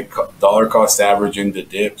 Dude, it's like dollar cost averaging the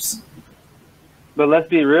dips. But let's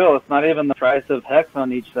be real, it's not even the price of Hex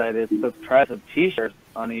on each side, it's the price of T-shirts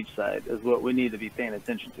on each side is what we need to be paying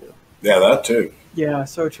attention to. Yeah, that too. Yeah,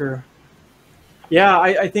 so true. Yeah,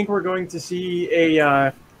 I think we're going to see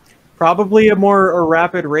a probably a more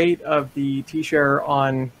rapid rate of the T-share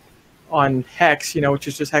on Hex, you know, which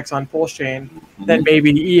is just Hex on PulseChain, than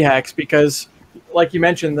maybe EHEX, because like you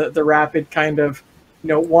mentioned, the rapid kind of, you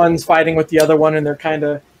know, one's fighting with the other one, and they're kind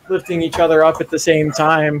of lifting each other up at the same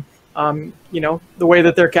time. You know, the way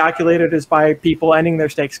that they're calculated is by people ending their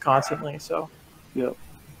stakes constantly. So, yep.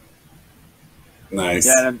 Nice.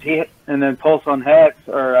 Yeah, and then Pulse on Hex,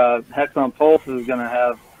 or Hex on Pulse, is going to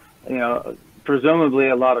have, you know, presumably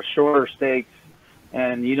a lot of shorter stakes.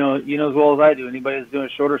 And you know as well as I do, anybody that's doing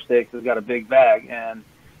shorter stakes has got a big bag. And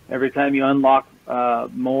every time you unlock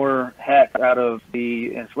more Hex out of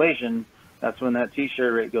the inflation, that's when that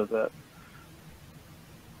T-shirt rate goes up.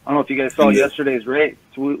 I don't know if you guys saw yesterday's rates.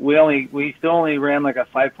 We still only ran like a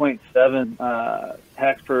 5.7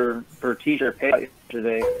 Hex per T-shirt payout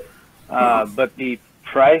yesterday, but the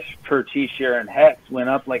price per T-share in Hex went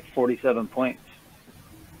up like 47 points.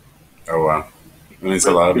 Oh wow! And it's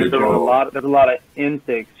a lot of people. There's a lot of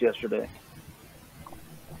intakes yesterday.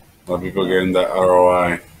 A lot of people getting that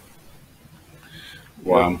ROI.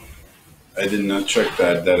 Wow. I did not check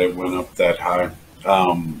that it went up that high.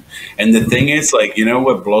 And the thing is, like, you know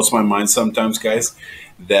what blows my mind sometimes, guys?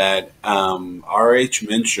 That RH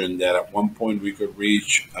mentioned that at one point we could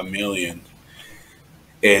reach 1 million.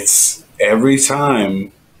 It's every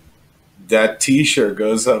time that t-shirt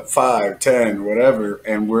goes up 5, 10, whatever,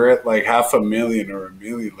 and we're at like 500,000 or 1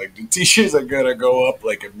 million. Like, the t-shirts are gonna go up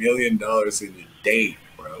like $1 million in a day,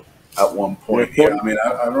 bro. At one point, yeah. I mean,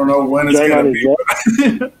 I don't know when it's gonna be.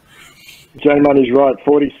 Right. J-Money's right.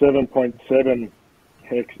 47.7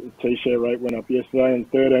 hex t-shirt rate went up yesterday, and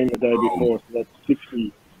 13 the day before. So that's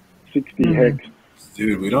 60 hex.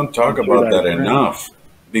 Dude, we don't talk about that enough,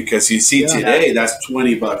 because you see today that's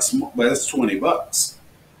 $20. That's $20.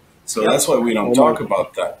 So that's why we don't talk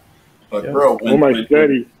about that. But bro, almost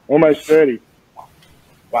 30.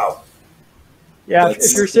 Wow. Yeah,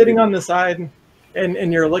 if you're sitting on the side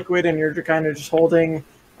and you're liquid and you're kind of just holding,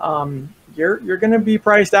 you're going to be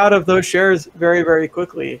priced out of those shares very, very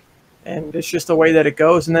quickly. And it's just the way that it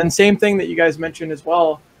goes. And then same thing that you guys mentioned as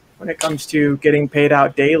well when it comes to getting paid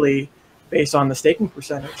out daily based on the staking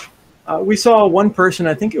percentage. We saw one person,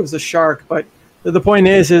 I think it was a shark, but the point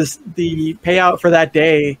is the payout for that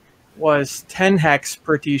day was 10 hex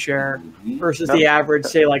per T-share versus the average,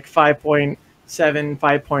 say, like 5.7,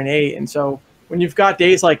 5.8. And so when you've got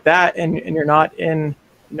days like that and you're not in,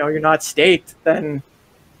 you're not staked, then,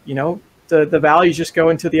 the values just go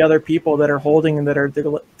into the other people that are holding and that are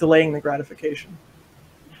delaying the gratification.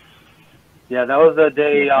 Yeah, that was the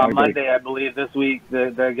day on Monday, I believe, this week.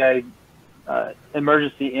 The guy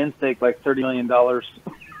emergency in-stake like $30 million.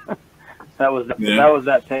 that was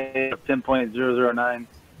that pay of 10.009.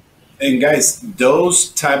 And guys, those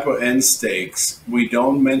type of end stakes, we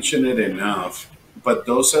don't mention it enough, but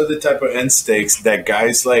those are the type of end stakes that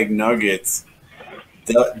guys like Nuggets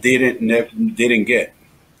didn't get.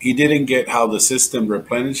 He didn't get how the system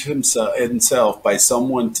replenished himself by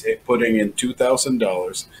someone putting in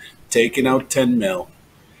 $2,000, taking out 10 mil,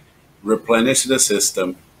 replenish the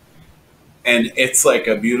system, and it's like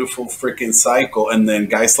a beautiful freaking cycle. And then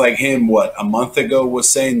guys like him, a month ago was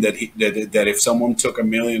saying that that if someone took 1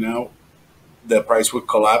 million out, the price would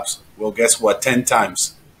collapse. Well, guess what? 10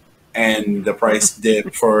 times, and the price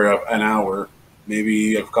dipped for an hour,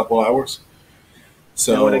 maybe a couple hours.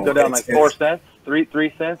 So would it go down like 4 cents, 3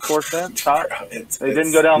 cents, 4 cents? Top? It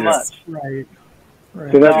didn't go down much. Right.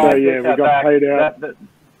 So that's why, we got paid out.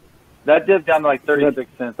 That dipped down to like 36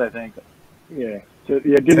 cents, I think. Yeah. So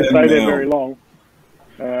it didn't stay there very long.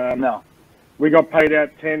 No. We got paid out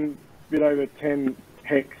a bit over 10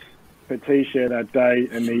 hex per T-share that day,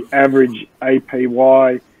 and the average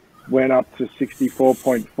APY went up to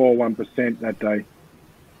 64.41% that day.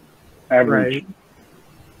 Average. Right.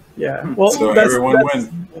 Yeah. Well, so everyone wins.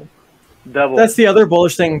 Double. That's the other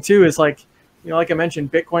bullish thing too, is like, like I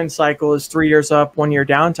mentioned, Bitcoin cycle is 3 years up, 1 year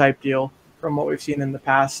down type deal from what we've seen in the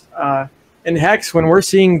past. In Hex, when we're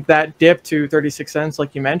seeing that dip to 36 cents,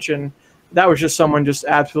 like you mentioned, that was just someone just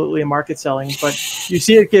absolutely market selling. But you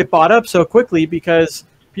see it get bought up so quickly because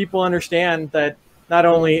people understand that not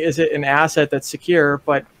only is it an asset that's secure,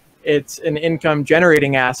 but it's an income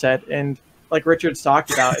generating asset. And like Richard's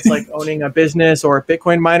talked about, it's like owning a business or a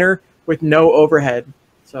Bitcoin miner with no overhead.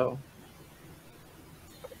 So,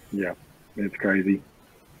 yeah, it's crazy.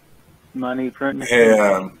 Money printing.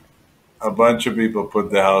 Yeah, a bunch of people put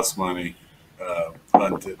the house money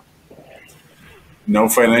hunted. No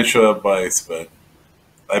financial advice, but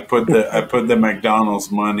I put the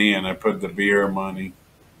McDonald's money and I put the beer money.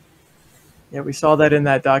 Yeah, we saw that in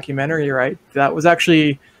that documentary, right? That was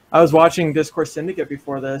actually, I was watching Discourse Syndicate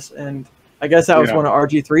before this, and I guess that was one of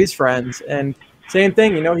RG3's friends. And same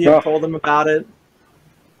thing, he had told him about it,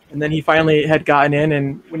 and then he finally had gotten in.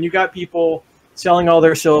 And when you got people selling all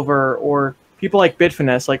their silver, or people like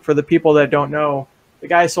Bitfinesse, like for the people that don't know, the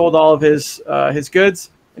guy sold all of his goods,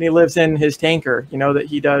 and he lives in his tanker, that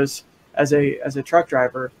he does as a truck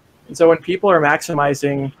driver. And so when people are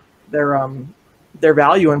maximizing their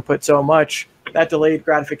value input so much, that delayed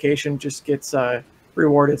gratification just gets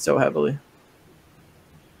rewarded so heavily.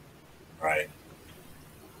 Right.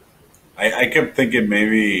 I kept thinking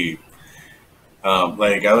maybe,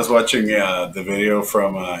 like I was watching the video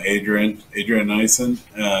from Adrian Nyson,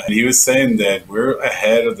 and he was saying that we're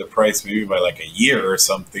ahead of the price maybe by like a year or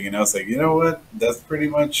something. And I was like, you know what? That's pretty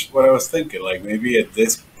much what I was thinking. Like maybe at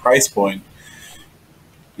this price point,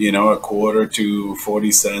 a quarter to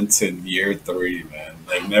 40 cents in year 3, man.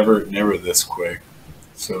 Like never this quick.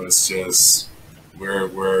 So it's just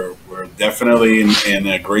we're definitely in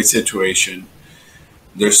a great situation.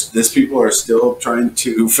 These people are still trying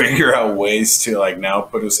to figure out ways to like now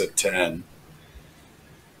put us at 10.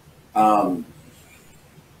 But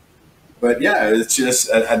yeah, it's just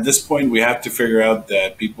at this point we have to figure out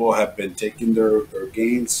that people have been taking their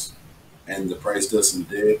gains, and the price doesn't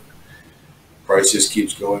dip. Price just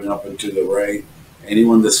keeps going up and to the right.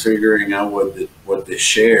 Anyone that's figuring out what the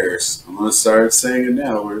shares, I'm gonna start saying it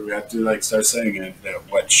now. We have to like start saying it, that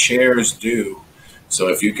what shares do. So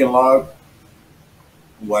if you can log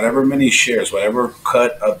whatever many shares, whatever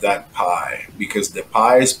cut of that pie, because the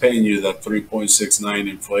pie is paying you that 3.69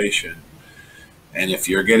 inflation. And if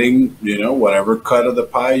you're getting, whatever cut of the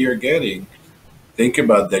pie you're getting, think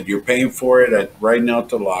about that. You're paying for it right now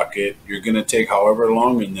to lock it. You're going to take however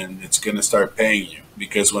long, and then it's going to start paying you.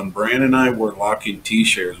 Because when Bran and I were locking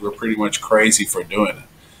T-shares, we're pretty much crazy for doing it.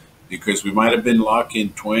 Because we might have been locking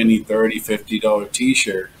 $20, $30, $50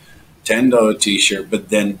 T-shirt, $10 T-shirt, but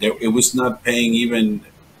then it was not paying even.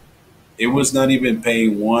 It was not even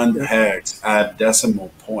paying one hex at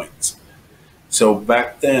decimal points. So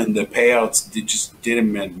back then, the payouts just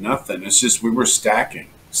didn't mean nothing. It's just we were stacking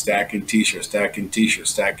T-shirts, stacking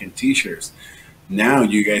T-shirts, stacking T-shirts. Now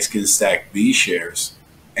you guys can stack B shares,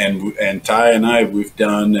 and Ty and I we've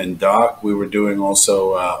done, and Doc we were doing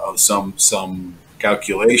also some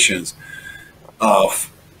calculations of.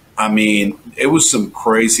 I mean, it was some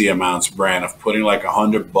crazy amounts, Bran, of putting like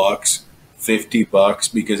 $100,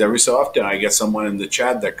 $50, because every so often I get someone in the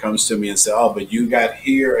chat that comes to me and say, "Oh, but you got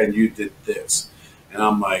here and you did this," and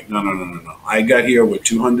I'm like, no. I got here with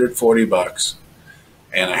 $240,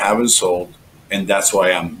 and I haven't sold, and that's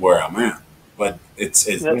why I'm where I'm at. But it's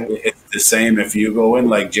the same if you go in,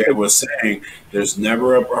 like Jay was saying. There's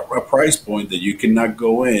never a price point that you cannot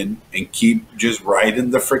go in and keep just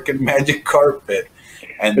riding the freaking magic carpet.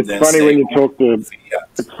 And it's then funny when you talk to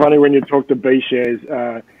it's funny when you talk to B shares.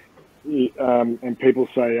 And people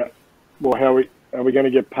say, well, how are we going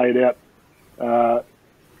to get paid out,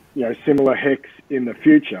 similar hex in the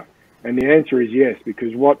future? And the answer is yes,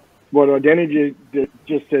 because what Identity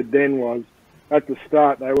just said then was, at the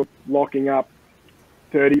start, they were locking up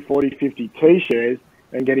 30, 40, 50 T-shares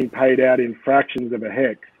and getting paid out in fractions of a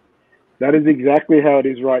hex. That is exactly how it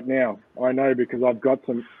is right now. I know, because I've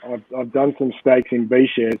done some stakes in B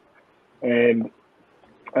shares, and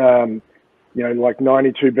like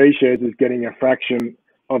 92 B shares is getting a fraction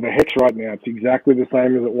of a hex right now. It's exactly the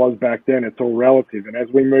same as it was back then. It's all relative. And as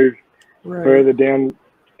we move further down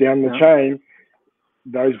the chain,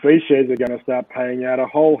 those B shares are going to start paying out a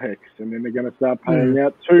whole hex, and then they're going to start paying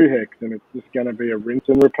out 2 hex, and it's just going to be a rinse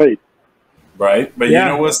and repeat. Right. But you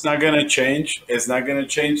know what's not going to change? It's not going to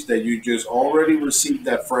change that you just already received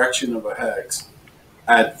that fraction of a hex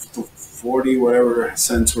at 40 whatever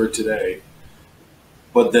cents were today.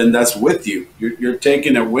 But then that's with you. You're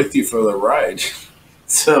taking it with you for the ride.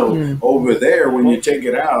 So over there, when you take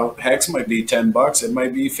it out, hex might be $10, it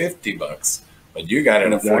might be $50, but you got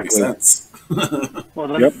it at 40 cents. Well,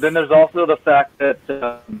 then there's also the fact that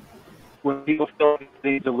when people feel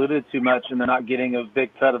they diluted too much and they're not getting a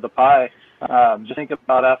big cut of the pie, just think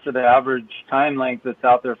about after the average time length that's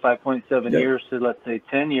out there, 5.7 years to, let's say,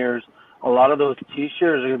 10 years, a lot of those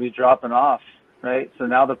T-shares are going to be dropping off. Right, so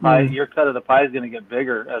now the pie, your cut of the pie is going to get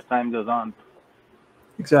bigger as time goes on.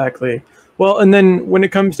 Exactly. Well, and then when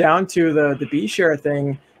it comes down to the B share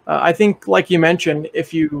thing, I think, like you mentioned,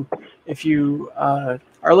 if you are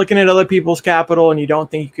looking at other people's capital and you don't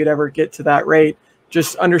think you could ever get to that rate,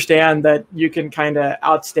 just understand that you can kind of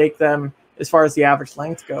outstake them as far as the average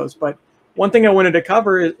length goes. But one thing I wanted to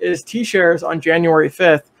cover is T-shares on January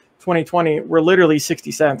 5th, 2020 were literally 60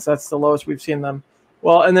 cents. That's the lowest we've seen them.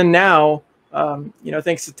 Well, and then now,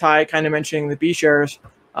 thanks to Ty kind of mentioning the B shares,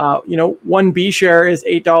 one B share is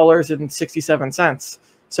 $8.67.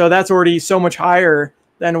 So that's already so much higher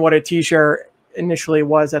than what a T share initially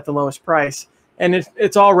was at the lowest price. And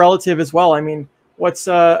it's all relative as well. I mean, what's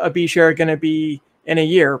a B share going to be in a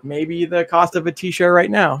year? Maybe the cost of a T share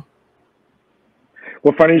right now.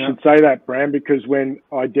 Well, funny you should say that, Bran, because when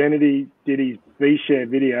Identity did his B share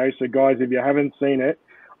video, so guys, if you haven't seen it,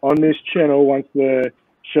 on this channel, once the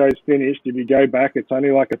show's finished, if you go back, it's only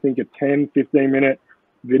like, I think, a 10-15 minute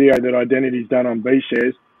video that Identity's done on B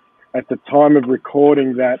shares. At the time of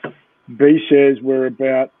recording that, B shares were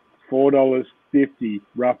about $4.50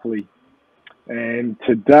 roughly, and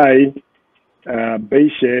today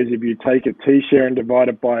B shares, if you take a T share and divide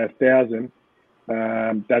it by 1,000,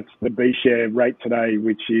 that's the B share rate today,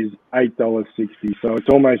 which is $8.60. So it's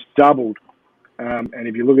almost doubled. And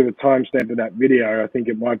if you look at the timestamp of that video, I think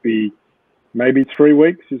it might be maybe 3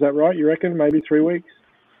 weeks. Is that right? You reckon? Maybe 3 weeks?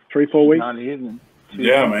 3-4 weeks? Not even.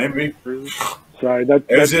 Yeah, maybe. So that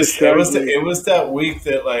It was just just shows you. it was that week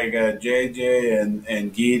that like JJ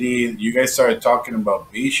and Geedy, you guys started talking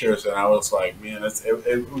about B shares, and I was like, man,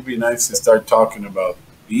 it would be nice to start talking about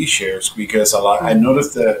B shares because I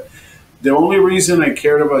noticed that the only reason I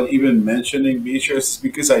cared about even mentioning B shares is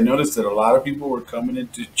because I noticed that a lot of people were coming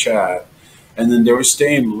into chat, and then they were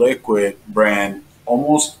staying liquid brand.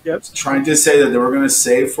 Almost trying to say that they were going to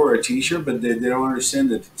save for a t-shirt, but they don't understand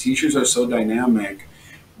that the t-shirts are so dynamic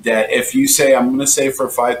that if you say I'm going to save for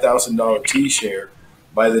 $5,000 t-shirt,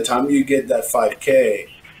 by the time you get that 5K,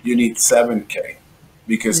 you need 7K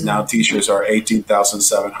because now t-shirts are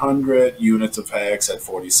 18,700 units of hex at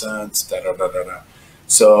 40 cents. Da da da da da.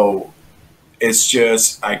 So it's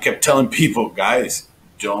just I kept telling people, guys,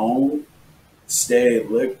 don't stay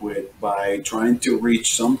liquid by trying to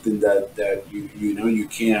reach something that you know you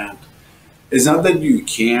can't. It's not that you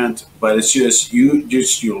can't, but it's just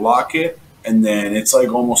you lock it, and then it's like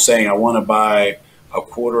almost saying I want to buy a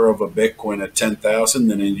quarter of a Bitcoin at 10,000,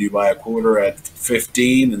 and then you buy a quarter at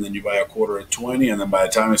 15, and then you buy a quarter at 20, and then by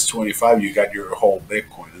the time it's 25, you got your whole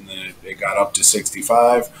Bitcoin, and then it got up to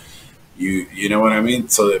 65. You know what I mean?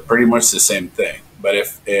 So they're pretty much the same thing. But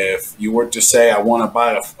if you were to say I want to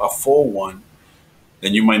buy a full one,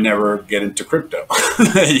 then you might never get into crypto.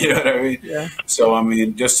 You know what I mean? Yeah. So, I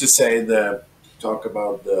mean, just to say talk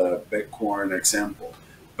about the Bitcoin example.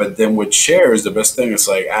 But then with shares, the best thing is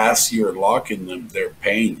like as you're locking them, they're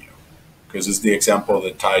paying you. Because it's the example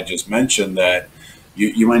that Ty just mentioned that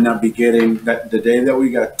you might not be getting that the day that we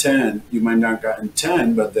got 10, you might not gotten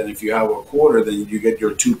 10, but then if you have a quarter, then you get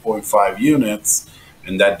your 2.5 units,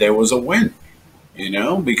 and that day was a win. You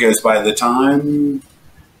know, because by the time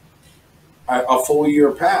a full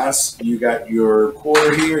year pass, you got your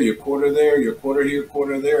quarter here, your quarter there, your quarter here,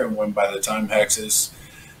 quarter there. And when by the time Hex is,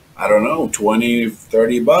 I don't know, 20,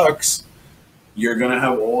 30 bucks, you're going to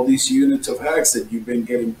have all these units of Hex that you've been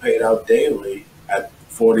getting paid out daily at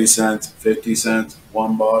 40 cents, 50 cents,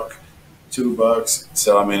 $1, $2.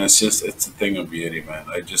 So, I mean, it's a thing of beauty, man.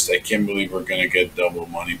 I can't believe we're going to get double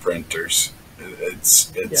money printers.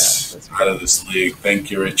 It's out of this league.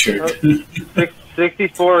 Thank you, Richard.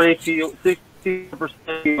 64 APY, 60%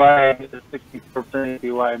 APY, 60%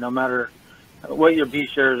 APY, no matter what your B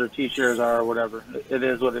shares or T shares are or whatever. It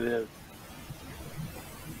is what it is.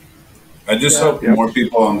 I just hope more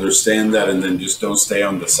people understand that and then just don't stay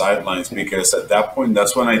on the sidelines, because at that point,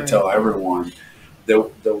 that's when I tell everyone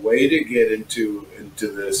the way to get into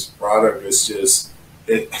this product is just,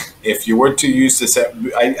 if you were to use this,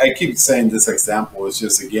 I keep saying this example, it's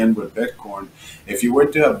just again with Bitcoin. If you were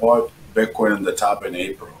to have bought Bitcoin in the top in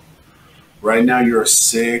April, right now you're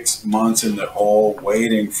 6 months in the hole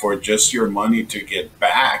waiting for just your money to get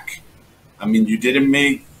back. I mean, you didn't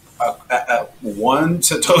make one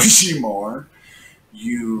Satoshi more.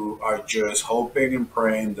 You are just hoping and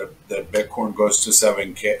praying that Bitcoin goes to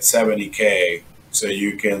 70K so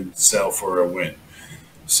you can sell for a win.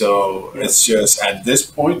 So it's just at this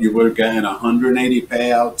point you would have gotten 180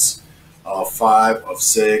 payouts of 5, of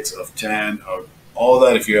 6, of 10, of all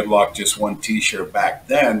that if you had locked just one t-shirt back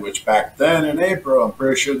then, which back then in April, I'm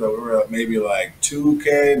pretty sure that we were at maybe like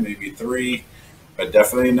 2K, maybe 3, but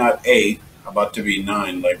definitely not 8, about to be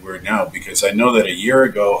 9 like we're now, because I know that a year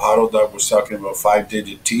ago, HODL was talking about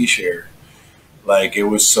 5-digit t-shirt. Like it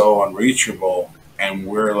was so unreachable. And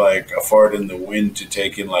we're like a fart in the wind to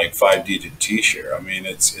taking like 5-digit t-shirt. I mean,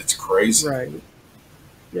 it's crazy. Right.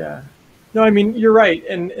 Yeah. No, I mean, you're right.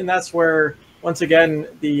 And that's where, once again,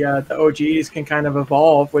 the OGs can kind of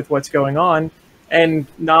evolve with what's going on and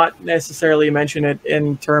not necessarily mention it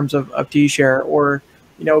in terms of T-share, or,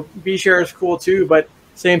 you know, B-share is cool too, but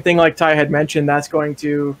same thing like Ty had mentioned, that's going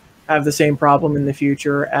to have the same problem in the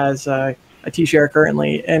future as a T-share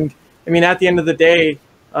currently. And I mean, at the end of the day,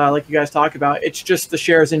 like you guys talk about, it's just the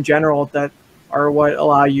shares in general that are what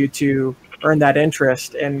allow you to earn that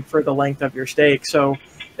interest and for the length of your stake. So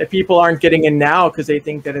if people aren't getting in now because they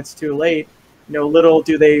think that it's too late, you know, little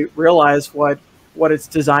do they realize what it's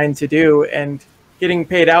designed to do. And getting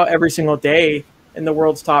paid out every single day in the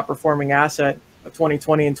world's top performing asset of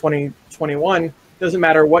 2020 and 2021, doesn't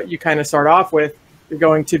matter what you kind of start off with, you're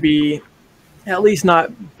going to be at least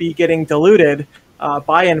not be getting diluted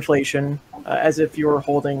by inflation, as if you were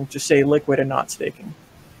holding, just say, liquid and not staking.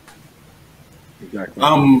 Exactly.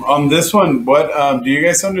 On this one, what do you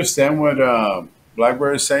guys understand what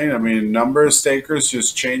BlackBerry is saying? I mean, number of stakers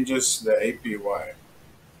just changes the APY.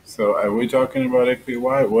 So are we talking about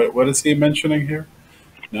APY? What is he mentioning here?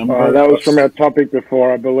 That was from our topic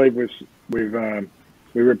before. I believe we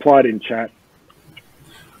replied in chat.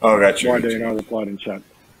 Oh, gotcha. YD and I replied in chat.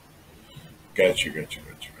 Gotcha.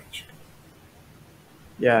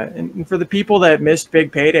 Yeah, and for the people that missed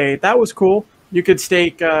Big Payday, that was cool. You could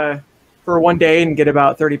stake for one day and get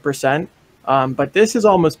about 30%. But this is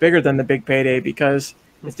almost bigger than the Big Payday because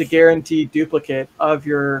it's a guaranteed duplicate of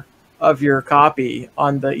your copy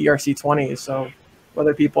on the ERC20s. So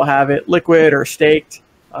whether people have it liquid or staked,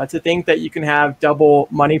 to think that you can have double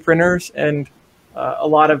money printers, and a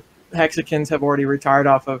lot of hexagons have already retired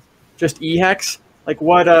off of just EHEX. Like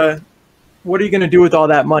what are you going to do with all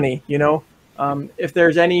that money? You know, if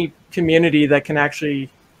there's any community that can actually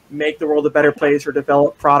make the world a better place or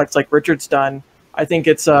develop products like Richard's done, I think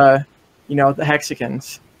it's you know, the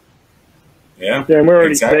hexagons. Yeah, and we're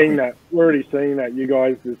already exactly. seeing that. We're already seeing that. You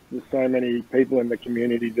guys, there's so many people in the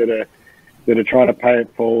community that are trying to pay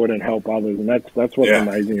it forward and help others, and that's what's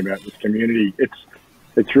amazing about this community.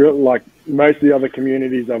 It's real, like most of the other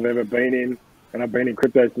communities I've ever been in, and I've been in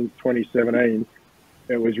crypto since 2017.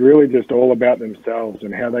 It was really just all about themselves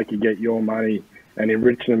and how they could get your money and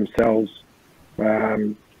enrich themselves.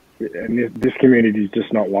 And this community is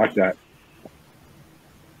just not like that.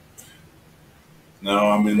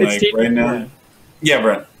 No, I mean, like right now. Yeah,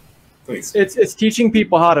 Brent, please. It's teaching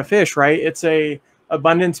people how to fish, right? It's a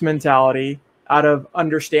abundance mentality out of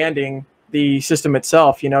understanding the system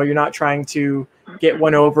itself. You know, you're not trying to get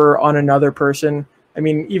one over on another person. I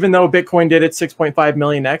mean, even though Bitcoin did its 6.5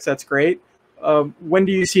 million X, that's great. When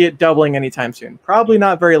do you see it doubling anytime soon? Probably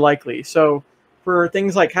not very likely. So for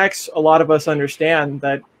things like Hex, a lot of us understand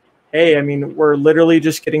that, hey, I mean, we're literally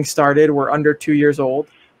just getting started. We're under 2 years old.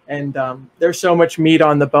 And there's so much meat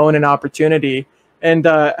on the bone and opportunity. And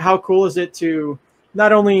how cool is it to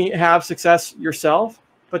not only have success yourself,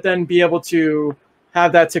 but then be able to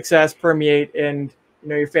have that success permeate in, you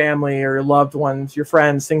know, your family or your loved ones, your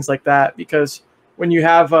friends, things like that. Because when you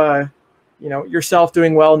have, you know, yourself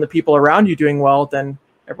doing well and the people around you doing well, then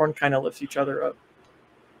everyone kind of lifts each other up.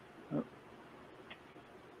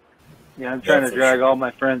 Yeah, I'm trying to drag all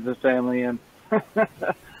my friends and family in.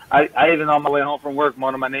 I even on my way home from work,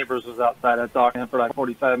 one of my neighbors was outside. I talked to him for like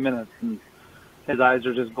 45 minutes, and his eyes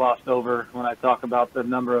are just glossed over when I talk about the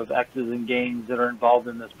number of X's and gains that are involved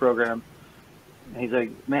in this program. And he's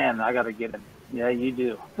like, man, I got to get in. Yeah, you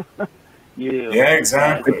do. You do. Yeah,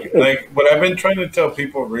 exactly. Like what I've been trying to tell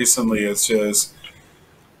people recently is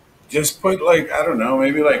just put like, I don't know,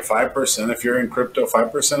 maybe like 5%, if you're in crypto,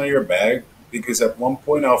 5% of your bag, because at one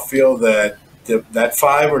point I'll feel that that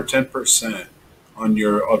 5 or 10%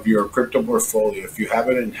 of your crypto portfolio, if you have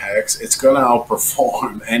it in Hex, it's going to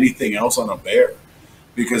outperform anything else on a bear,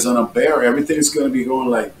 because on a bear everything's going to be going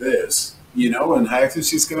like this, you know, and Hex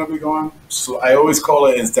is just going to be going. So I always call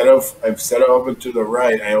it, instead of up and to the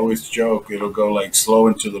right, I always joke it'll go like slow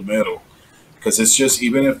into the middle, because it's just,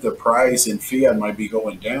 even if the price in fiat might be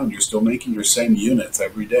going down, you're still making your same units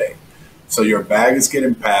every day. So your bag is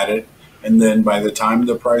getting padded. And then by the time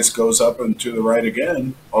the price goes up and to the right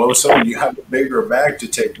again, all of a sudden you have a bigger bag to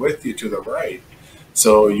take with you to the right.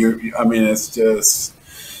 So I mean, it's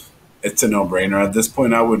a no-brainer. At this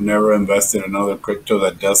point, I would never invest in another crypto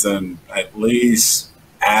that doesn't at least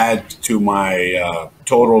add to my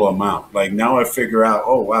total amount. Like now I figure out,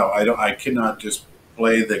 oh wow, I cannot just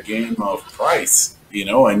play the game of price. You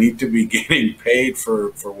know, I need to be getting paid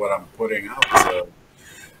for what I'm putting out. So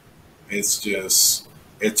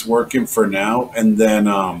it's working for now. And then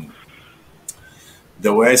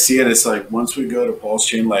the way I see it is like, once we go to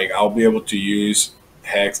PulseChain, like I'll be able to use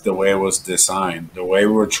Hex the way it was designed, the way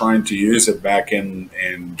we were trying to use it back in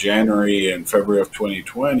January and February of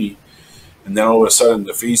 2020. And then all of a sudden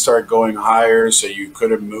the fees start going higher, so you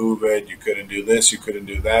couldn't move it, you couldn't do this, you couldn't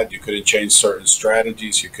do that, you couldn't change certain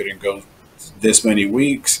strategies, you couldn't go this many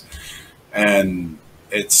weeks. And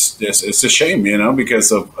it's a shame, you know,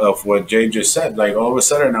 because of what Jay just said. Like all of a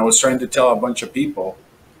sudden I was trying to tell a bunch of people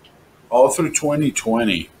all through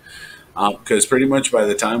 2020, because pretty much by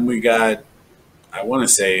the time we got, I want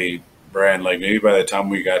to say, Brand, like maybe by the time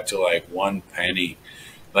we got to like 1 penny,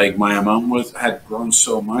 like my amount had grown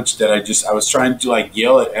so much that I was trying to like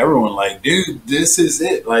yell at everyone, like, dude, this is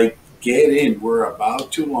it. Like, get in. We're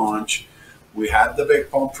about to launch. We had the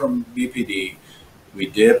big pump from BPD. We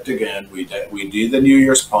dipped again. We did the New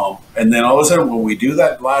Year's pump. And then all of a sudden, when we do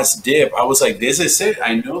that last dip, I was like, this is it.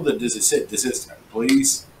 I know that this is it. This is,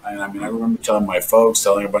 please. And I mean, I remember telling my folks,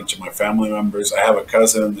 telling a bunch of my family members. I have a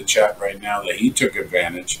cousin in the chat right now that he took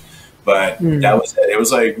advantage. But that was it. It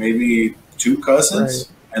was like maybe 2 cousins.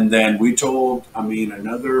 Right. And then we told, I mean,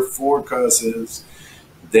 another 4 cousins.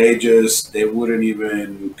 They wouldn't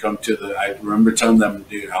even come to the, I remember telling them,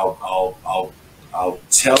 dude, I'll I'll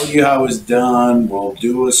tell you how it's done. We'll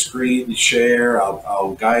do a screen share.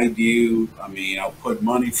 I'll guide you. I mean, I'll put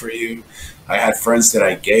money for you. I had friends that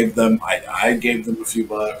I gave them. I gave them a few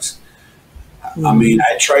bucks. I mean,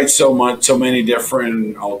 I tried so many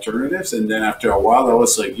different alternatives, and then after a while, I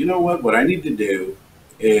was like, you know what? What I need to do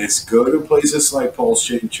is go to places like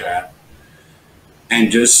PulseChain Chat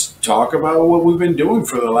and just talk about what we've been doing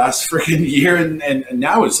for the last freaking year, and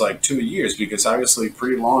now it's like 2 years because obviously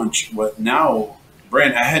pre-launch. But now,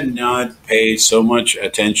 Brent, I had not paid so much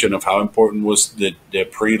attention of how important was the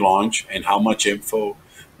pre-launch and how much info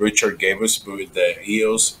Richard gave us with the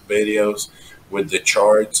EOS videos, with the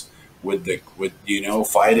charts, with you know,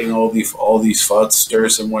 fighting all these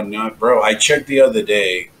fraudsters and whatnot. Bro, I checked the other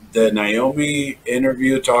day the Naomi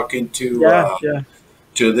interview talking to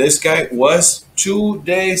to this guy was 2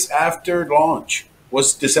 days after launch,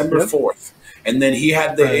 was December 4th. And then he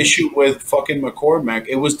had the issue with fucking McCormack.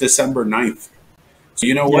 It was December 9th. So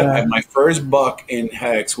you know what? My first buck in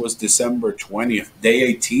Hex was December 20th, day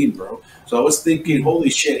 18, bro. So I was thinking, holy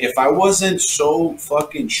shit, if I wasn't so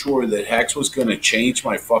fucking sure that Hex was going to change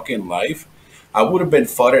my fucking life, I would have been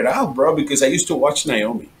fudded out, bro, because I used to watch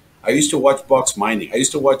Naomi. I used to watch Box Mining. I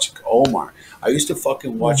used to watch Omar. I used to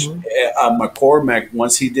fucking watch McCormack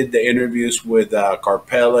once he did the interviews with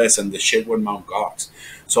Carpeles and the shit with Mt. Gox.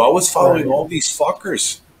 So I was following all these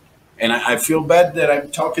fuckers. And I feel bad that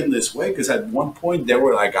I'm talking this way because at one point they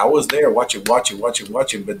were like, I was there watching.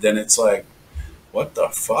 But then it's like, what the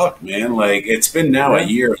fuck, man? Like, it's been now a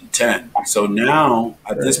year and 10. So now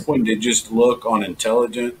at this point, they just look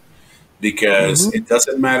unintelligent. Because it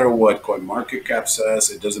doesn't matter what CoinMarketCap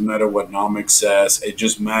says, it doesn't matter what Nomics says, it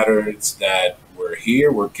just matters that we're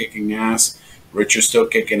here, we're kicking ass, Richard's still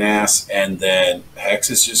kicking ass, and then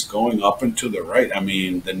Hex is just going up and to the right. I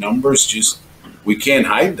mean, the numbers just, we can't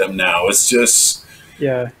hide them now. It's just,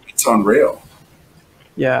 it's unreal.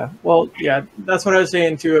 Yeah, well, yeah, that's what I was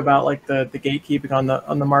saying too about like the gatekeeping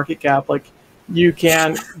on the market cap. Like, you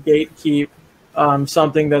can gatekeep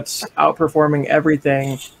something that's outperforming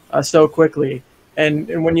everything so quickly.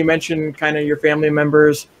 And when you mention kind of your family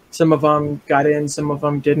members, some of them got in, some of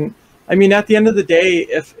them didn't. I mean, at the end of the day,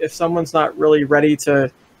 if someone's not really ready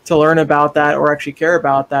to learn about that or actually care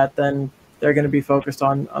about that, then they're going to be focused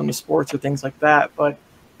on the sports or things like that. But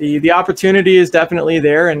the opportunity is definitely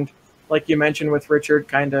there. And like you mentioned with Richard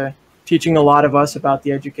kind of teaching a lot of us about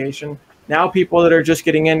the education, now people that are just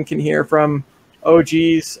getting in can hear from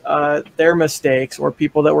OGs their mistakes, or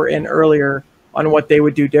people that were in earlier on what they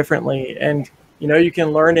would do differently. And, you know, you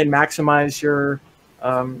can learn and maximize your,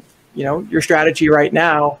 you know, your strategy right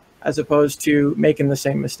now, as opposed to making the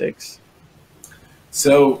same mistakes.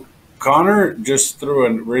 So Connor just threw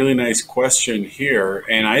a really nice question here,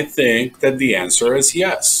 and I think that the answer is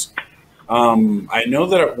yes. I know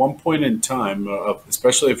that at one point in time,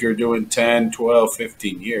 especially if you're doing 10, 12,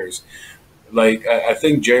 15 years, like I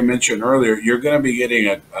think Jay mentioned earlier, you're going to be getting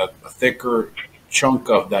a thicker chunk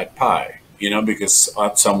of that pie. You know, because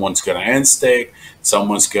someone's going to end stake,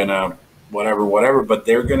 someone's going to whatever, but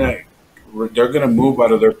they're going to move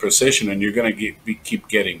out of their position, and you're going to keep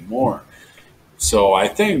getting more. So I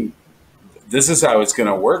think this is how it's going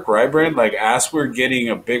to work, right, Brent? Like, as we're getting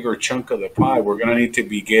a bigger chunk of the pie, we're going to need to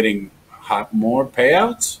be getting more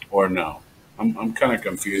payouts, or no? I'm kind of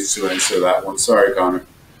confused to answer that one. Sorry, Connor.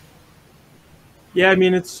 Yeah, I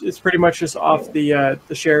mean, it's pretty much just off the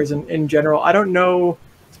shares in general. I don't know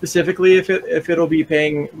specifically if it'll be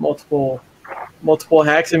paying multiple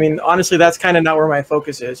Hex. I mean, honestly, that's kind of not where my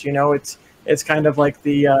focus is. You know, it's kind of like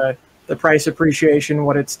the price appreciation,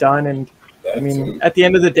 what it's done. And I mean, at the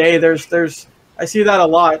end of the day, there's I see that a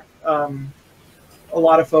lot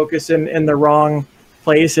of focus in the wrong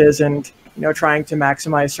places, and, you know, trying to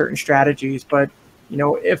maximize certain strategies. But, you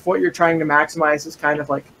know, if what you're trying to maximize is kind of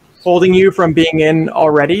like holding you from being in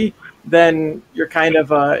already, then you're kind of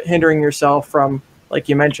hindering yourself from, like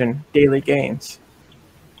you mentioned, daily gains.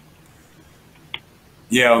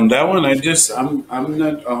 Yeah, on that one, I'm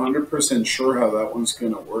not 100% sure how that one's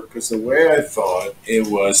going to work, because the way I thought it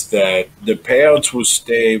was that the payouts will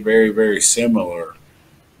stay very, very similar,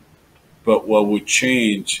 but what would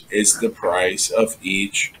change is the price of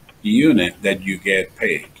each unit that you get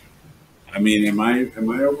paid. I mean, am I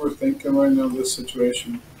overthinking right now this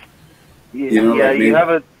situation? You know, yeah, you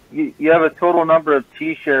have a total number of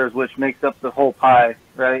T shares, which makes up the whole pie,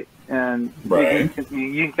 right? And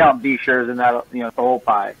you can count B shares in that, you know, the whole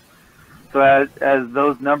pie. So as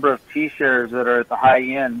those number of T shares that are at the high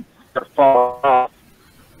end start falling off,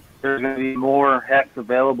 there's going to be more Hex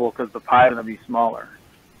available because the pie is going to be smaller.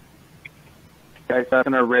 Okay, so that's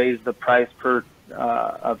going to raise the price per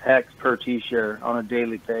of Hex per T share on a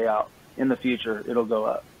daily payout. in the future it'll go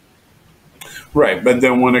up. Right, but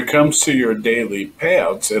then when it comes to your daily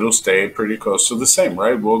payouts, it'll stay pretty close to the same,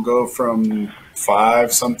 right? We'll go from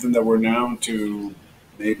 5 something that we're now to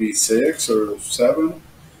maybe 6 or 7,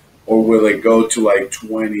 or will it go to like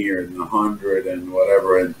 20 or 100 and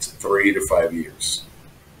whatever in 3 to 5 years?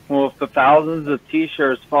 Well, if the thousands of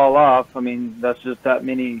T-shirts fall off, I mean, that's just that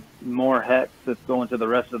many more hex that's going to the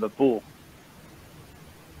rest of the pool.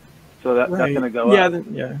 So that's going to go up.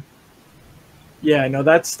 Yeah, no,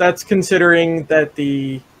 that's considering that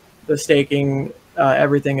the staking,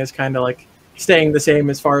 everything is kind of like staying the same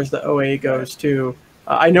as far as the OA goes too.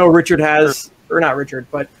 I know Richard has, or not Richard,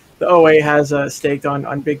 but the OA has staked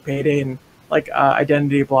on Big Payday, and like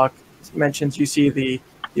Identityblock mentions, you see the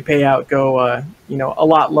payout go, you know, a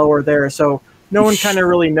lot lower there. So no one kind of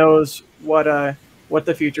really knows what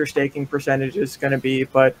the future staking percentage is going to be.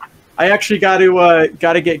 But I actually got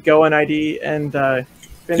to get going, ID, and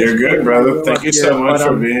you're good, brother. Thank you so much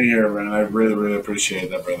for being here, man. I really, really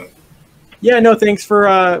appreciate that, brother. Yeah, no, thanks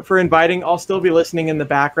for inviting. I'll still be listening in the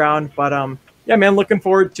background, but yeah, man, looking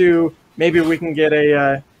forward to maybe we can get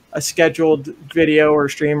a scheduled video or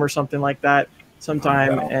stream or something like that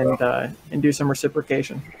sometime, and do some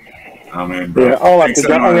reciprocation. Oh man, bro. Yeah, I'll have to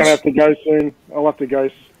go. I'm gonna have to go soon. I'll have to go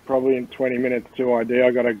probably in 20 minutes to ID.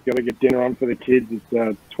 I gotta get dinner on for the kids.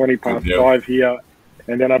 It's 20 past 5 here,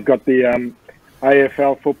 and then I've got the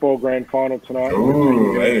AFL football grand final tonight.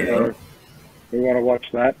 Ooh, there you go. We want to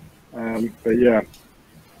watch that. But yeah.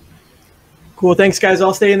 Cool. Thanks, guys.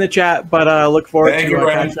 I'll stay in the chat, but look forward to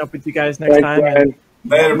catching up with you guys next time. And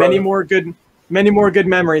many more good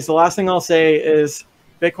memories. The last thing I'll say is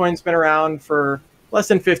Bitcoin's been around for less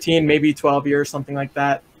than 15, maybe 12 years, something like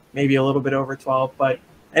that. Maybe a little bit over 12. But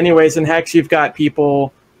anyways, in Hex, you've got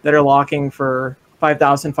people that are locking for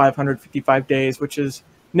 5,555 days, which is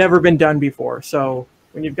never been done before. So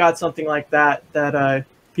when you've got something like that,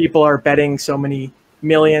 people are betting so many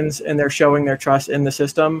millions and they're showing their trust in the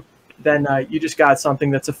system, then you just got something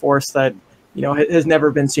that's a force that, you know, has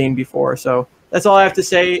never been seen before. So that's all I have to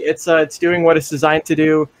say. It's doing what it's designed to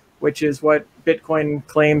do, which is what Bitcoin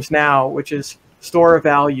claims now, which is store of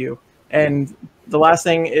value. And the last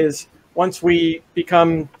thing is, once we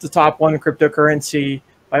become the top 1 cryptocurrency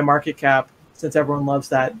by market cap, since everyone loves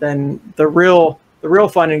that, then the real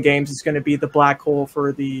fun in games is going to be the black hole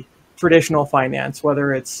for the traditional finance,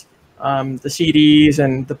 whether it's the CDs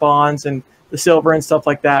and the bonds and the silver and stuff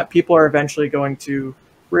like that. People are eventually going to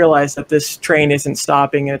realize that this train isn't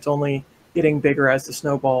stopping, and it's only getting bigger as the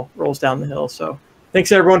snowball rolls down the hill. So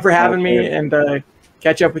thanks everyone for having me, and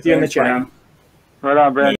catch up with you in the chat. Right on, Brad.